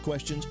real estate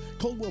questions?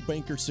 Coldwell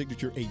Banker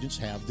Signature agents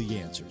have the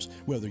answers.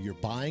 Whether you're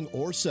buying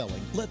or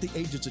selling, let the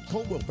agents at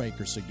Coldwell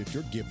Banker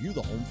Signature give you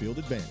the home field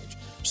advantage.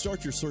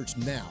 Start your search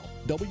now,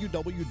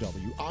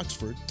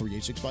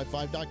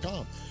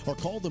 www.oxford38655.com, or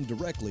call them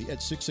directly at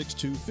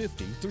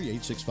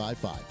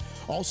 662-50-38655.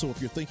 Also,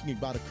 if you're thinking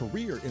about a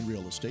career in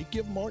real estate,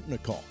 give Martin a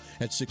call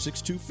at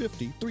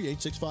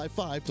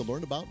 662-50-38655 to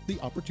learn about the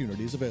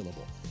opportunities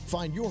available.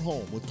 Find your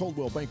home with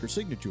Coldwell Banker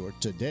Signature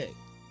today.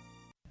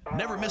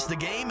 Never miss the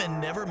game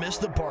and never miss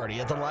the party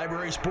at the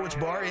Library Sports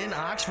Bar in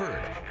Oxford.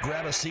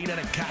 Grab a seat and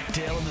a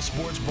cocktail in the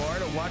sports bar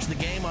to watch the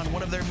game on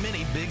one of their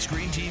many big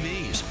screen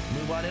TVs.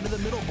 Move on into the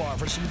middle bar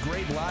for some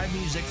great live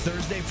music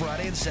Thursday,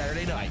 Friday, and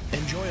Saturday night.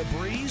 Enjoy a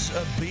breeze,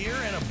 a beer,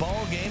 and a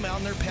ball game out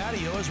in their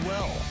patio as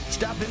well.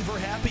 Stop in for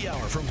happy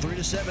hour from 3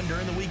 to 7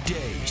 during the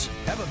weekdays.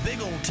 Have a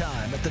big old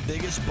time at the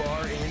biggest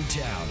bar in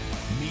town.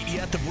 Meet you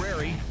at the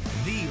Brary,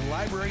 the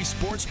Library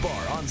Sports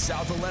Bar on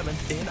South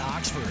 11th in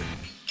Oxford.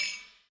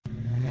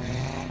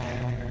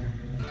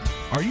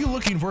 Are you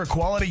looking for a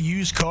quality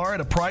used car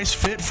at a price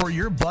fit for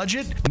your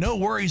budget? No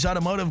Worries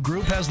Automotive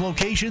Group has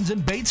locations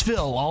in Batesville,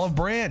 Olive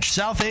Branch,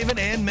 South Haven,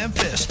 and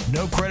Memphis.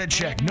 No credit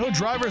check, no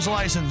driver's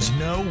license,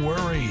 no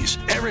worries.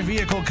 Every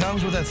vehicle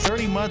comes with a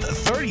 30-month,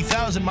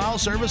 30,000-mile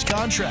service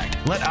contract.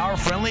 Let our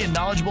friendly and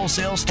knowledgeable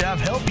sales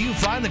staff help you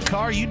find the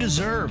car you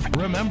deserve.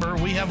 Remember,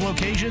 we have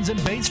locations in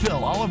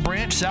Batesville, Olive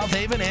Branch, South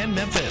Haven, and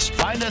Memphis.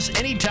 Find us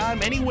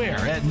anytime, anywhere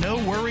at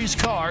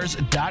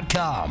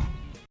NoWorriesCars.com.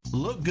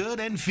 Look good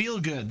and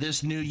feel good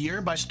this new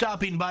year by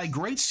stopping by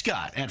Great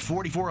Scott at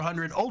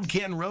 4400 Old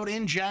Canton Road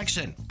in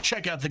Jackson.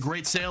 Check out the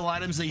great sale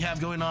items they have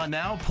going on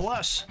now,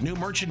 plus new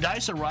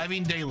merchandise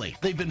arriving daily.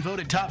 They've been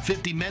voted top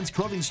 50 men's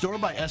clothing store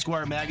by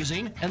Esquire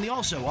magazine, and they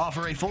also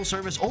offer a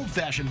full-service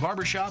old-fashioned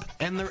barbershop,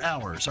 and their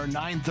hours are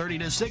 9:30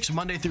 to 6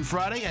 Monday through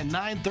Friday and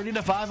 9:30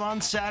 to 5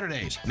 on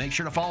Saturdays. Make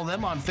sure to follow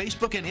them on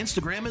Facebook and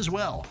Instagram as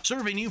well.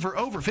 Serving you for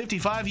over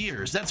 55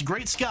 years, that's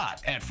Great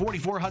Scott at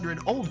 4400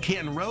 Old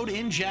Canton Road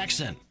in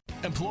Jackson.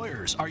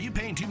 Employers, are you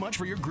paying too much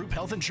for your group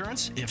health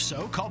insurance? If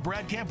so, call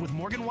Brad Camp with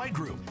Morgan White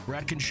Group.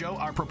 Brad can show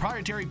our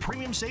proprietary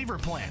Premium Saver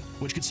Plan,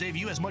 which could save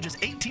you as much as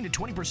 18 to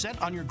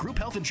 20% on your group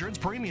health insurance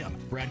premium.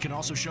 Brad can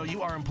also show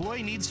you our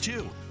employee needs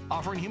too,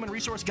 offering human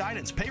resource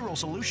guidance, payroll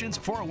solutions,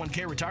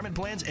 401k retirement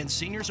plans, and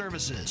senior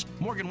services.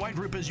 Morgan White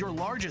Group is your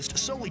largest,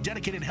 solely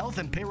dedicated health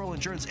and payroll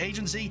insurance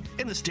agency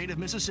in the state of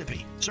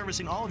Mississippi,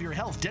 servicing all of your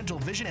health, dental,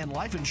 vision, and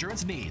life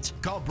insurance needs.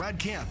 Call Brad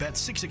Camp at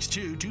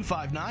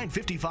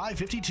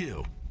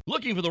 662-259-5552.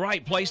 Looking for the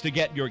right place to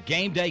get your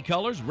game day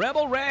colors?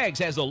 Rebel Rags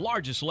has the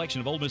largest selection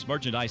of Ole Miss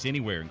merchandise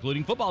anywhere,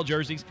 including football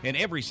jerseys in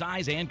every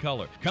size and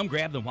color. Come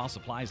grab them while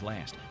supplies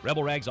last.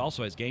 Rebel Rags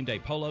also has game day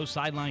polos,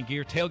 sideline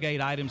gear, tailgate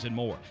items, and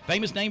more.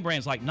 Famous name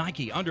brands like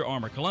Nike, Under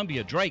Armour,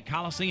 Columbia, Drake,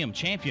 Coliseum,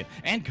 Champion,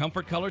 and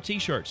Comfort Color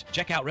t-shirts.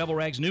 Check out Rebel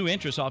Rags' new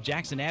entrance off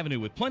Jackson Avenue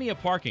with plenty of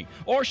parking,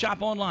 or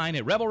shop online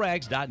at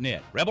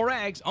rebelrags.net. Rebel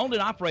Rags, owned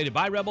and operated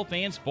by Rebel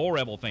fans for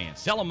Rebel fans.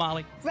 Sell them,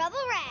 Molly. Rebel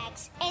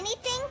Rags,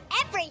 anything,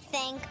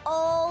 everything,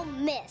 Ole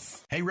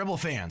Miss. Hey, Rebel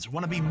fans,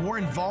 want to be more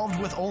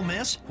involved with Ole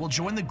Miss? Well,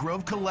 join the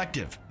Grove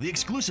Collective, the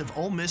exclusive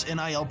Ole Miss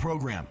NIL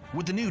program.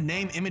 With the new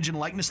name, image, and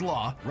likeness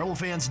law, Rebel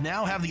fans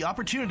now have the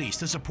opportunities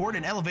to support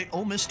and elevate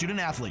Ole Miss student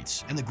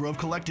athletes. And the Grove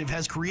Collective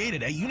has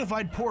created a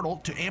unified portal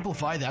to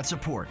amplify that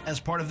support.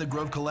 As part of the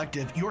Grove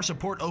Collective, your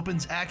support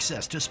opens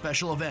access to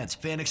special events,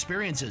 fan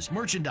experiences,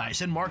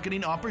 merchandise, and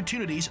marketing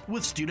opportunities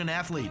with student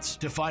athletes.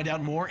 To find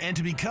out more and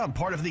to become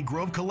part of the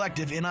Grove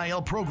Collective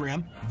NIL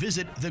program,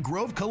 visit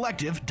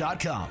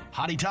thegrovecollective.com.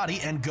 Hotty toddy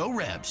and go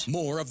Rebs.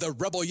 More of the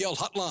Rebel Yell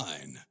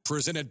Hotline,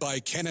 presented by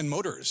Cannon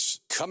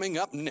Motors, coming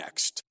up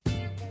next. A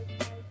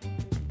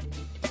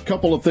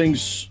couple of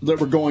things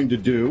that we're going to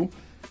do.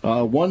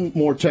 One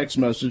more text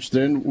message,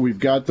 then we've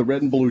got the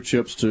red and blue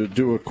chips to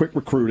do a quick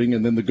recruiting,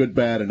 and then the good,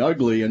 bad, and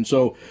ugly. And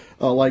so,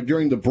 like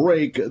during the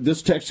break,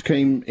 this text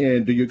came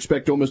in: do you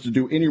expect Ole Miss to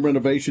do any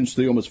renovations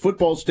to the Ole Miss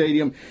football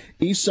stadium?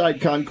 East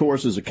Side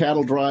Concourse is a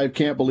cattle drive.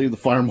 Can't believe the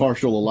fire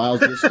marshal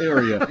allows this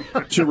area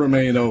to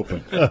remain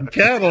open. A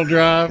cattle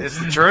drive. It's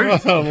the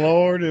truth. Oh,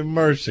 Lord have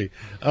mercy.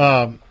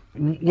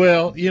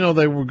 Well, you know,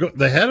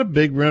 they had a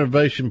big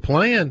renovation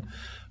plan,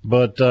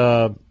 but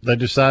they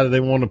decided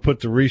they want to put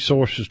the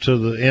resources to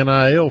the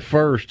NIL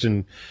first.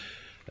 And,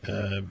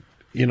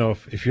 you know,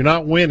 if you're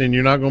not winning,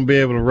 you're not going to be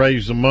able to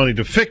raise the money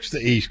to fix the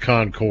East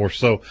Concourse.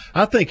 So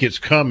I think it's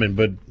coming,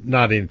 but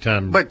not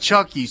anytime. But,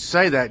 Chuck, you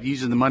say that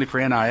using the money for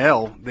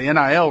NIL. The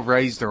NIL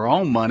raised their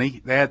own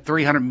money. They had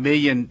 $300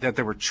 million that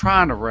they were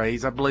trying to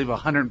raise. I believe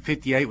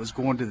 158 was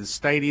going to the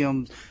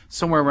stadium,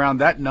 somewhere around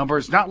that number.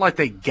 It's not like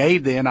they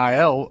gave the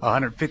NIL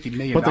 $150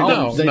 million. But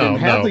they didn't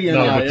have the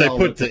NIL but they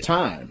put at the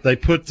time. They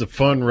put the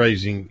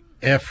fundraising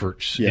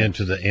efforts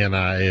into the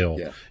NIL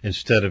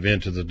instead of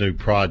into the new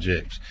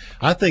projects.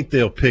 I think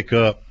they'll pick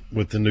up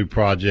with the new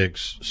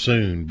projects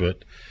soon,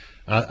 but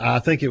I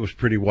think it was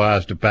pretty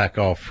wise to back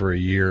off for a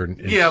year.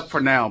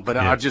 For now, but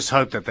I just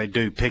hope that they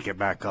do pick it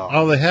back up.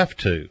 Oh, they have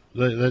to.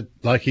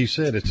 Like he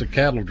said, it's a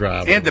cattle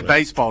drive. And the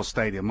baseball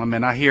stadium. I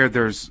mean, I hear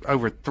there's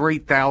over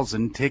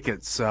 3,000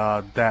 tickets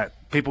that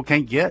people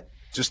can't get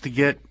just to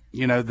get,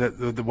 you know,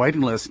 the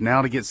waiting list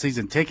now to get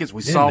season tickets.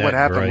 We saw what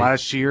happened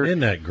last year. Isn't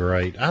that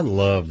great? I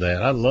love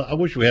that. I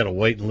wish we had a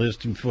waiting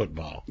list in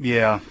football.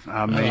 Yeah,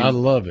 I mean, I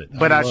love it.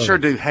 But I sure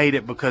do hate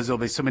it because there'll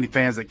be so many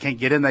fans that can't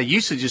get in. They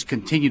used to just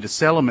continue to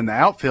sell them in the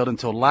outfield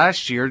until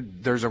last year.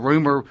 There's a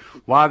rumor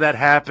why that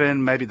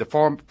happened. Maybe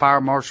the fire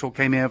marshal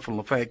came in from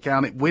Lafayette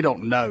County. We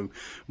don't know.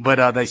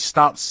 But they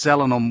stopped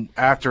selling them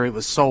after it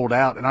was sold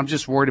out. And I'm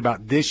just worried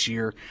about this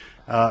year.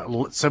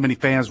 So many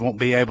fans won't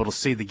be able to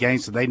see the game,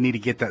 so they need to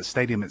get that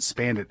stadium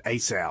expanded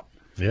ASAP.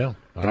 Yeah.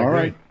 All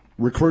right.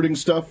 Recruiting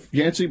stuff,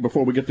 Yancey,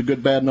 before we get the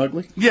good, bad, and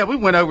ugly? Yeah, we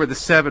went over the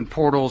 7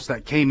 portals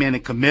that came in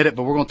and committed,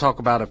 but we're going to talk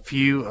about a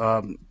few,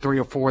 3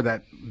 or 4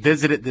 that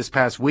visited this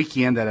past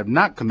weekend that have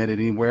not committed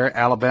anywhere.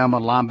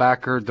 Alabama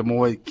linebacker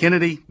Demoy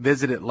Kennedy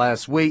visited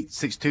last week,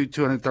 6'2",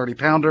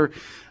 230-pounder.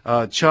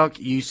 Chuck,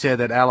 you said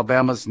that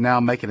Alabama's now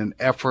making an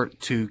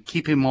effort to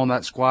keep him on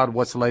that squad.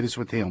 What's the latest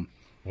with him?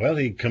 Well,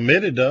 he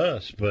committed to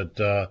us, but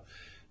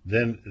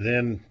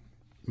then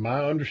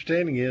my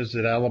understanding is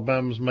that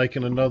Alabama's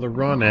making another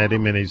run at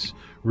him, and he's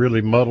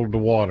really muddled the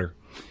water.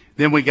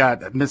 Then we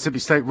got Mississippi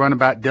State running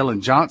back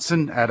Dylan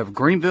Johnson out of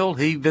Greenville.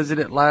 He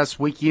visited last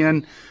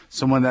weekend,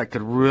 someone that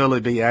could really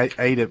be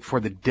aided for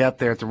the depth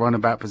there at the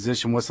running back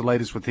position. What's the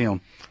latest with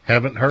him?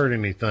 Haven't heard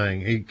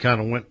anything. He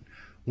kind of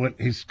went.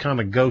 He's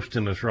kind of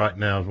ghosting us right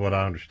now is what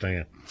I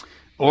understand.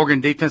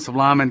 Oregon defensive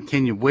lineman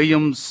Kenyon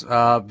Williams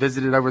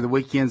visited over the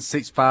weekend,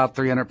 6'5",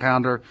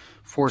 300-pounder,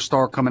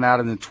 4-star coming out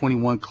in the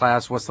 21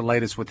 class. What's the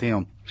latest with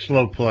him?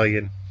 Slow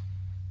playing.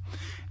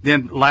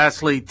 Then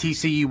lastly,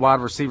 TCU wide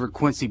receiver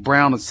Quincy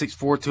Brown, a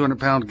 6'4",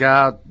 200-pound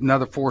guy,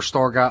 another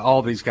 4-star guy.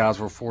 All these guys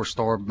were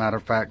 4-star, matter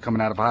of fact,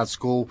 coming out of high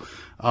school.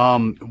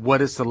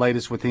 What is the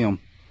latest with him?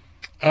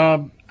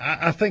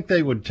 I think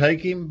they would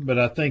take him, but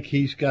I think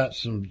he's got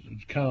some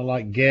kind of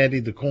like Gaddy,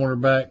 the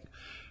cornerback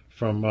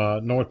from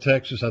North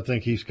Texas. I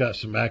think he's got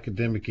some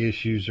academic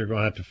issues they're going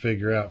to have to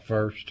figure out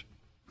first.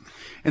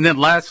 And then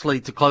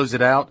lastly, to close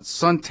it out,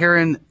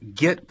 Suntarine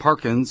Get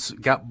Perkins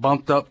got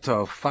bumped up to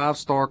a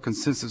 5-star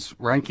consensus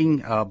ranking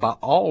by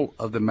all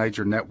of the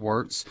major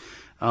networks.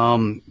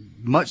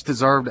 Much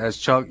deserved, as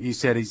Chuck, you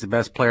said, he's the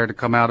best player to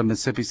come out of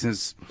Mississippi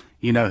since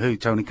you know who,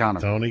 Tony Connor.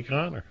 Tony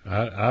Connor.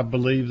 I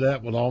believe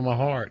that with all my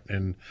heart.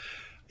 And,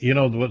 you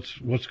know,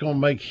 what's going to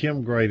make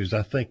him great is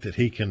I think that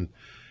he can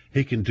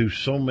do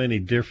so many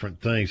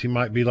different things. He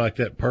might be like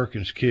that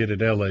Perkins kid at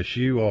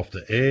LSU off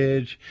the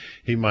edge.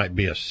 He might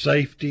be a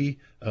safety,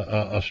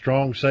 a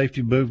strong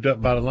safety moved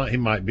up by the line. He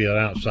might be an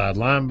outside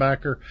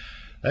linebacker.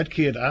 That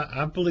kid,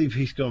 I believe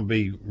he's going to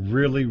be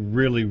really,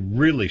 really,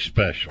 really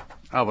special.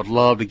 I would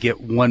love to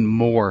get one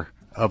more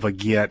of a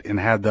get and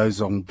have those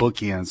on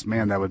bookends.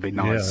 Man, that would be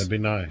nice. Yeah, that'd be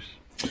nice.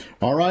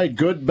 All right,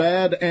 good,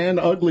 bad, and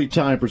ugly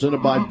time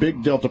presented by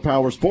Big Delta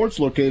Power Sports,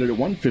 located at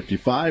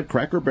 155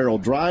 Cracker Barrel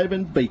Drive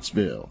in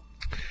Batesville.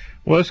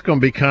 Well, it's going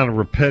to be kind of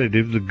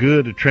repetitive.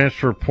 The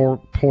transfer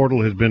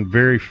portal has been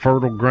very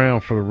fertile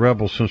ground for the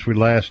Rebels since we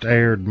last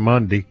aired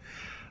Monday.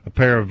 A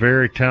pair of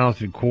very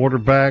talented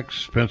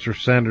quarterbacks, Spencer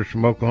Sanders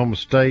from Oklahoma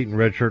State and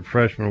redshirt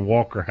freshman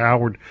Walker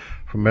Howard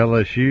from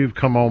LSU, have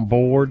come on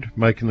board,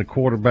 making the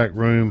quarterback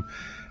room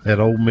at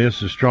Ole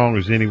Miss as strong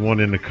as anyone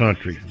in the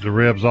country. The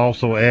Rebs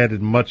also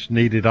added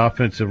much-needed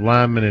offensive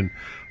lineman in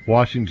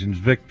Washington's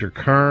Victor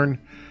Kern,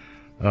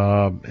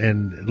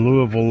 and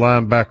Louisville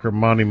linebacker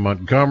Monty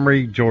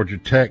Montgomery, Georgia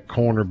Tech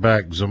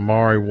cornerback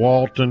Zamari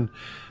Walton,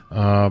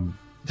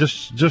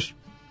 just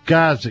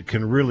guys that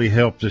can really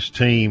help this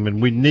team,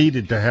 and we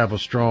needed to have a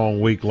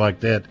strong week like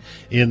that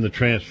in the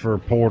transfer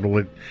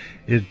portal.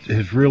 It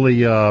has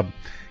really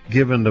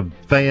given the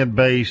fan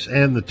base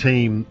and the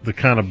team the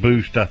kind of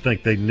boost I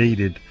think they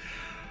needed.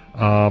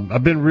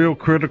 I've been real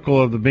critical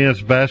of the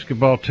men's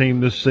basketball team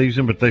this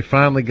season, but they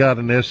finally got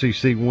an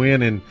SEC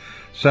win in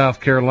South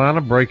Carolina,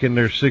 breaking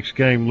their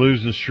 6-game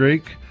losing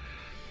streak.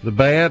 The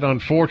bad,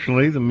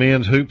 unfortunately, the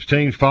men's hoops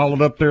team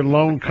followed up their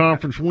lone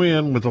conference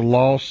win with a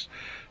loss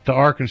to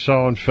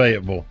Arkansas and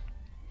Fayetteville.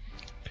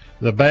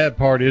 The bad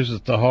part is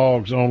that the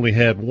Hogs only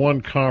had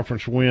one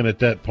conference win at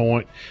that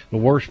point. The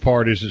worst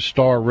part is that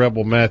star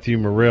Rebel Matthew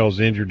Morrell's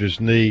injured his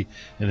knee,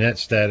 and that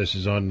status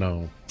is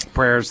unknown.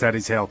 Prayers that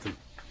he's healthy.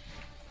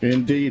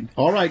 Indeed.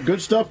 All right,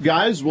 good stuff,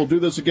 guys. We'll do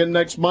this again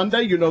next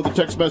Monday. You know the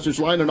text message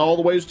line and all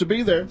the ways to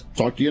be there.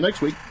 Talk to you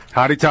next week.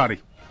 Howdy toddy.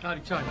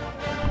 Howdy toddy.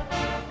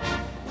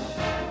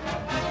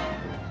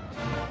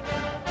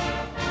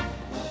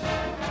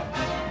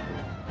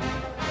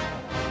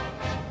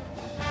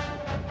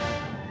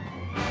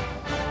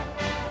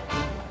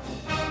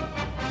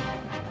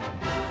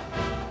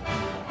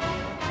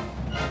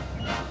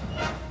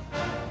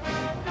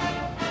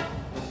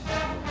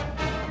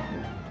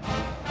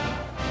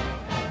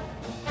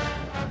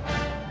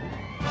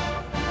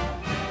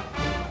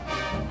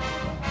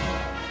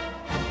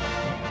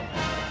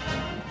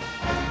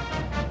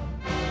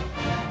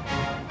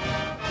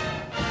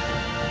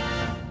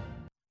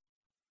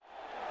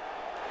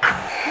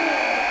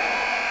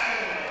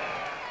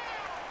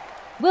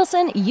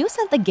 Wilson, you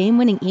sent the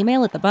game-winning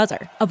email at the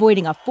buzzer,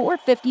 avoiding a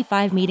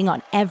 4:55 meeting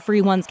on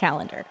everyone's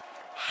calendar.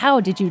 How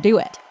did you do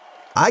it?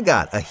 I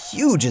got a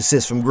huge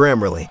assist from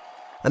Grammarly,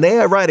 an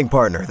AI writing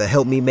partner that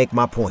helped me make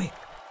my point.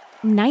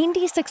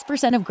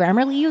 96% of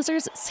Grammarly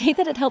users say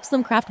that it helps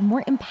them craft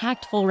more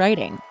impactful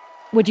writing.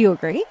 Would you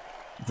agree?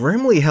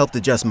 Grammarly helped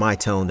adjust my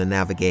tone to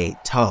navigate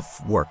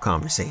tough work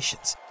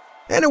conversations.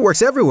 And it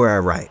works everywhere I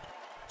write,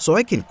 so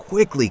I can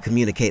quickly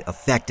communicate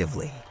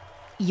effectively.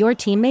 Your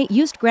teammate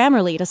used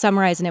Grammarly to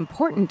summarize an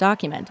important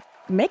document,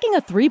 making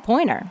a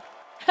 3-pointer.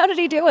 How did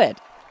he do it?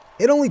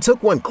 It only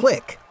took one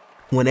click.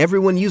 When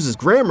everyone uses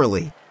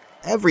Grammarly,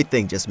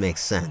 everything just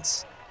makes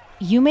sense.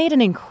 You made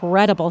an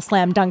incredible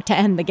slam dunk to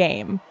end the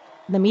game.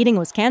 The meeting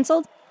was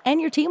canceled,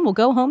 and your team will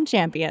go home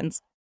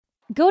champions.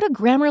 Go to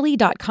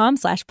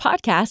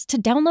Grammarly.com/podcast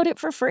to download it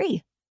for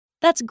free.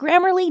 That's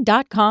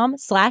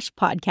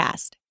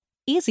Grammarly.com/podcast.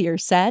 Easier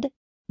said,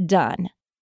 done.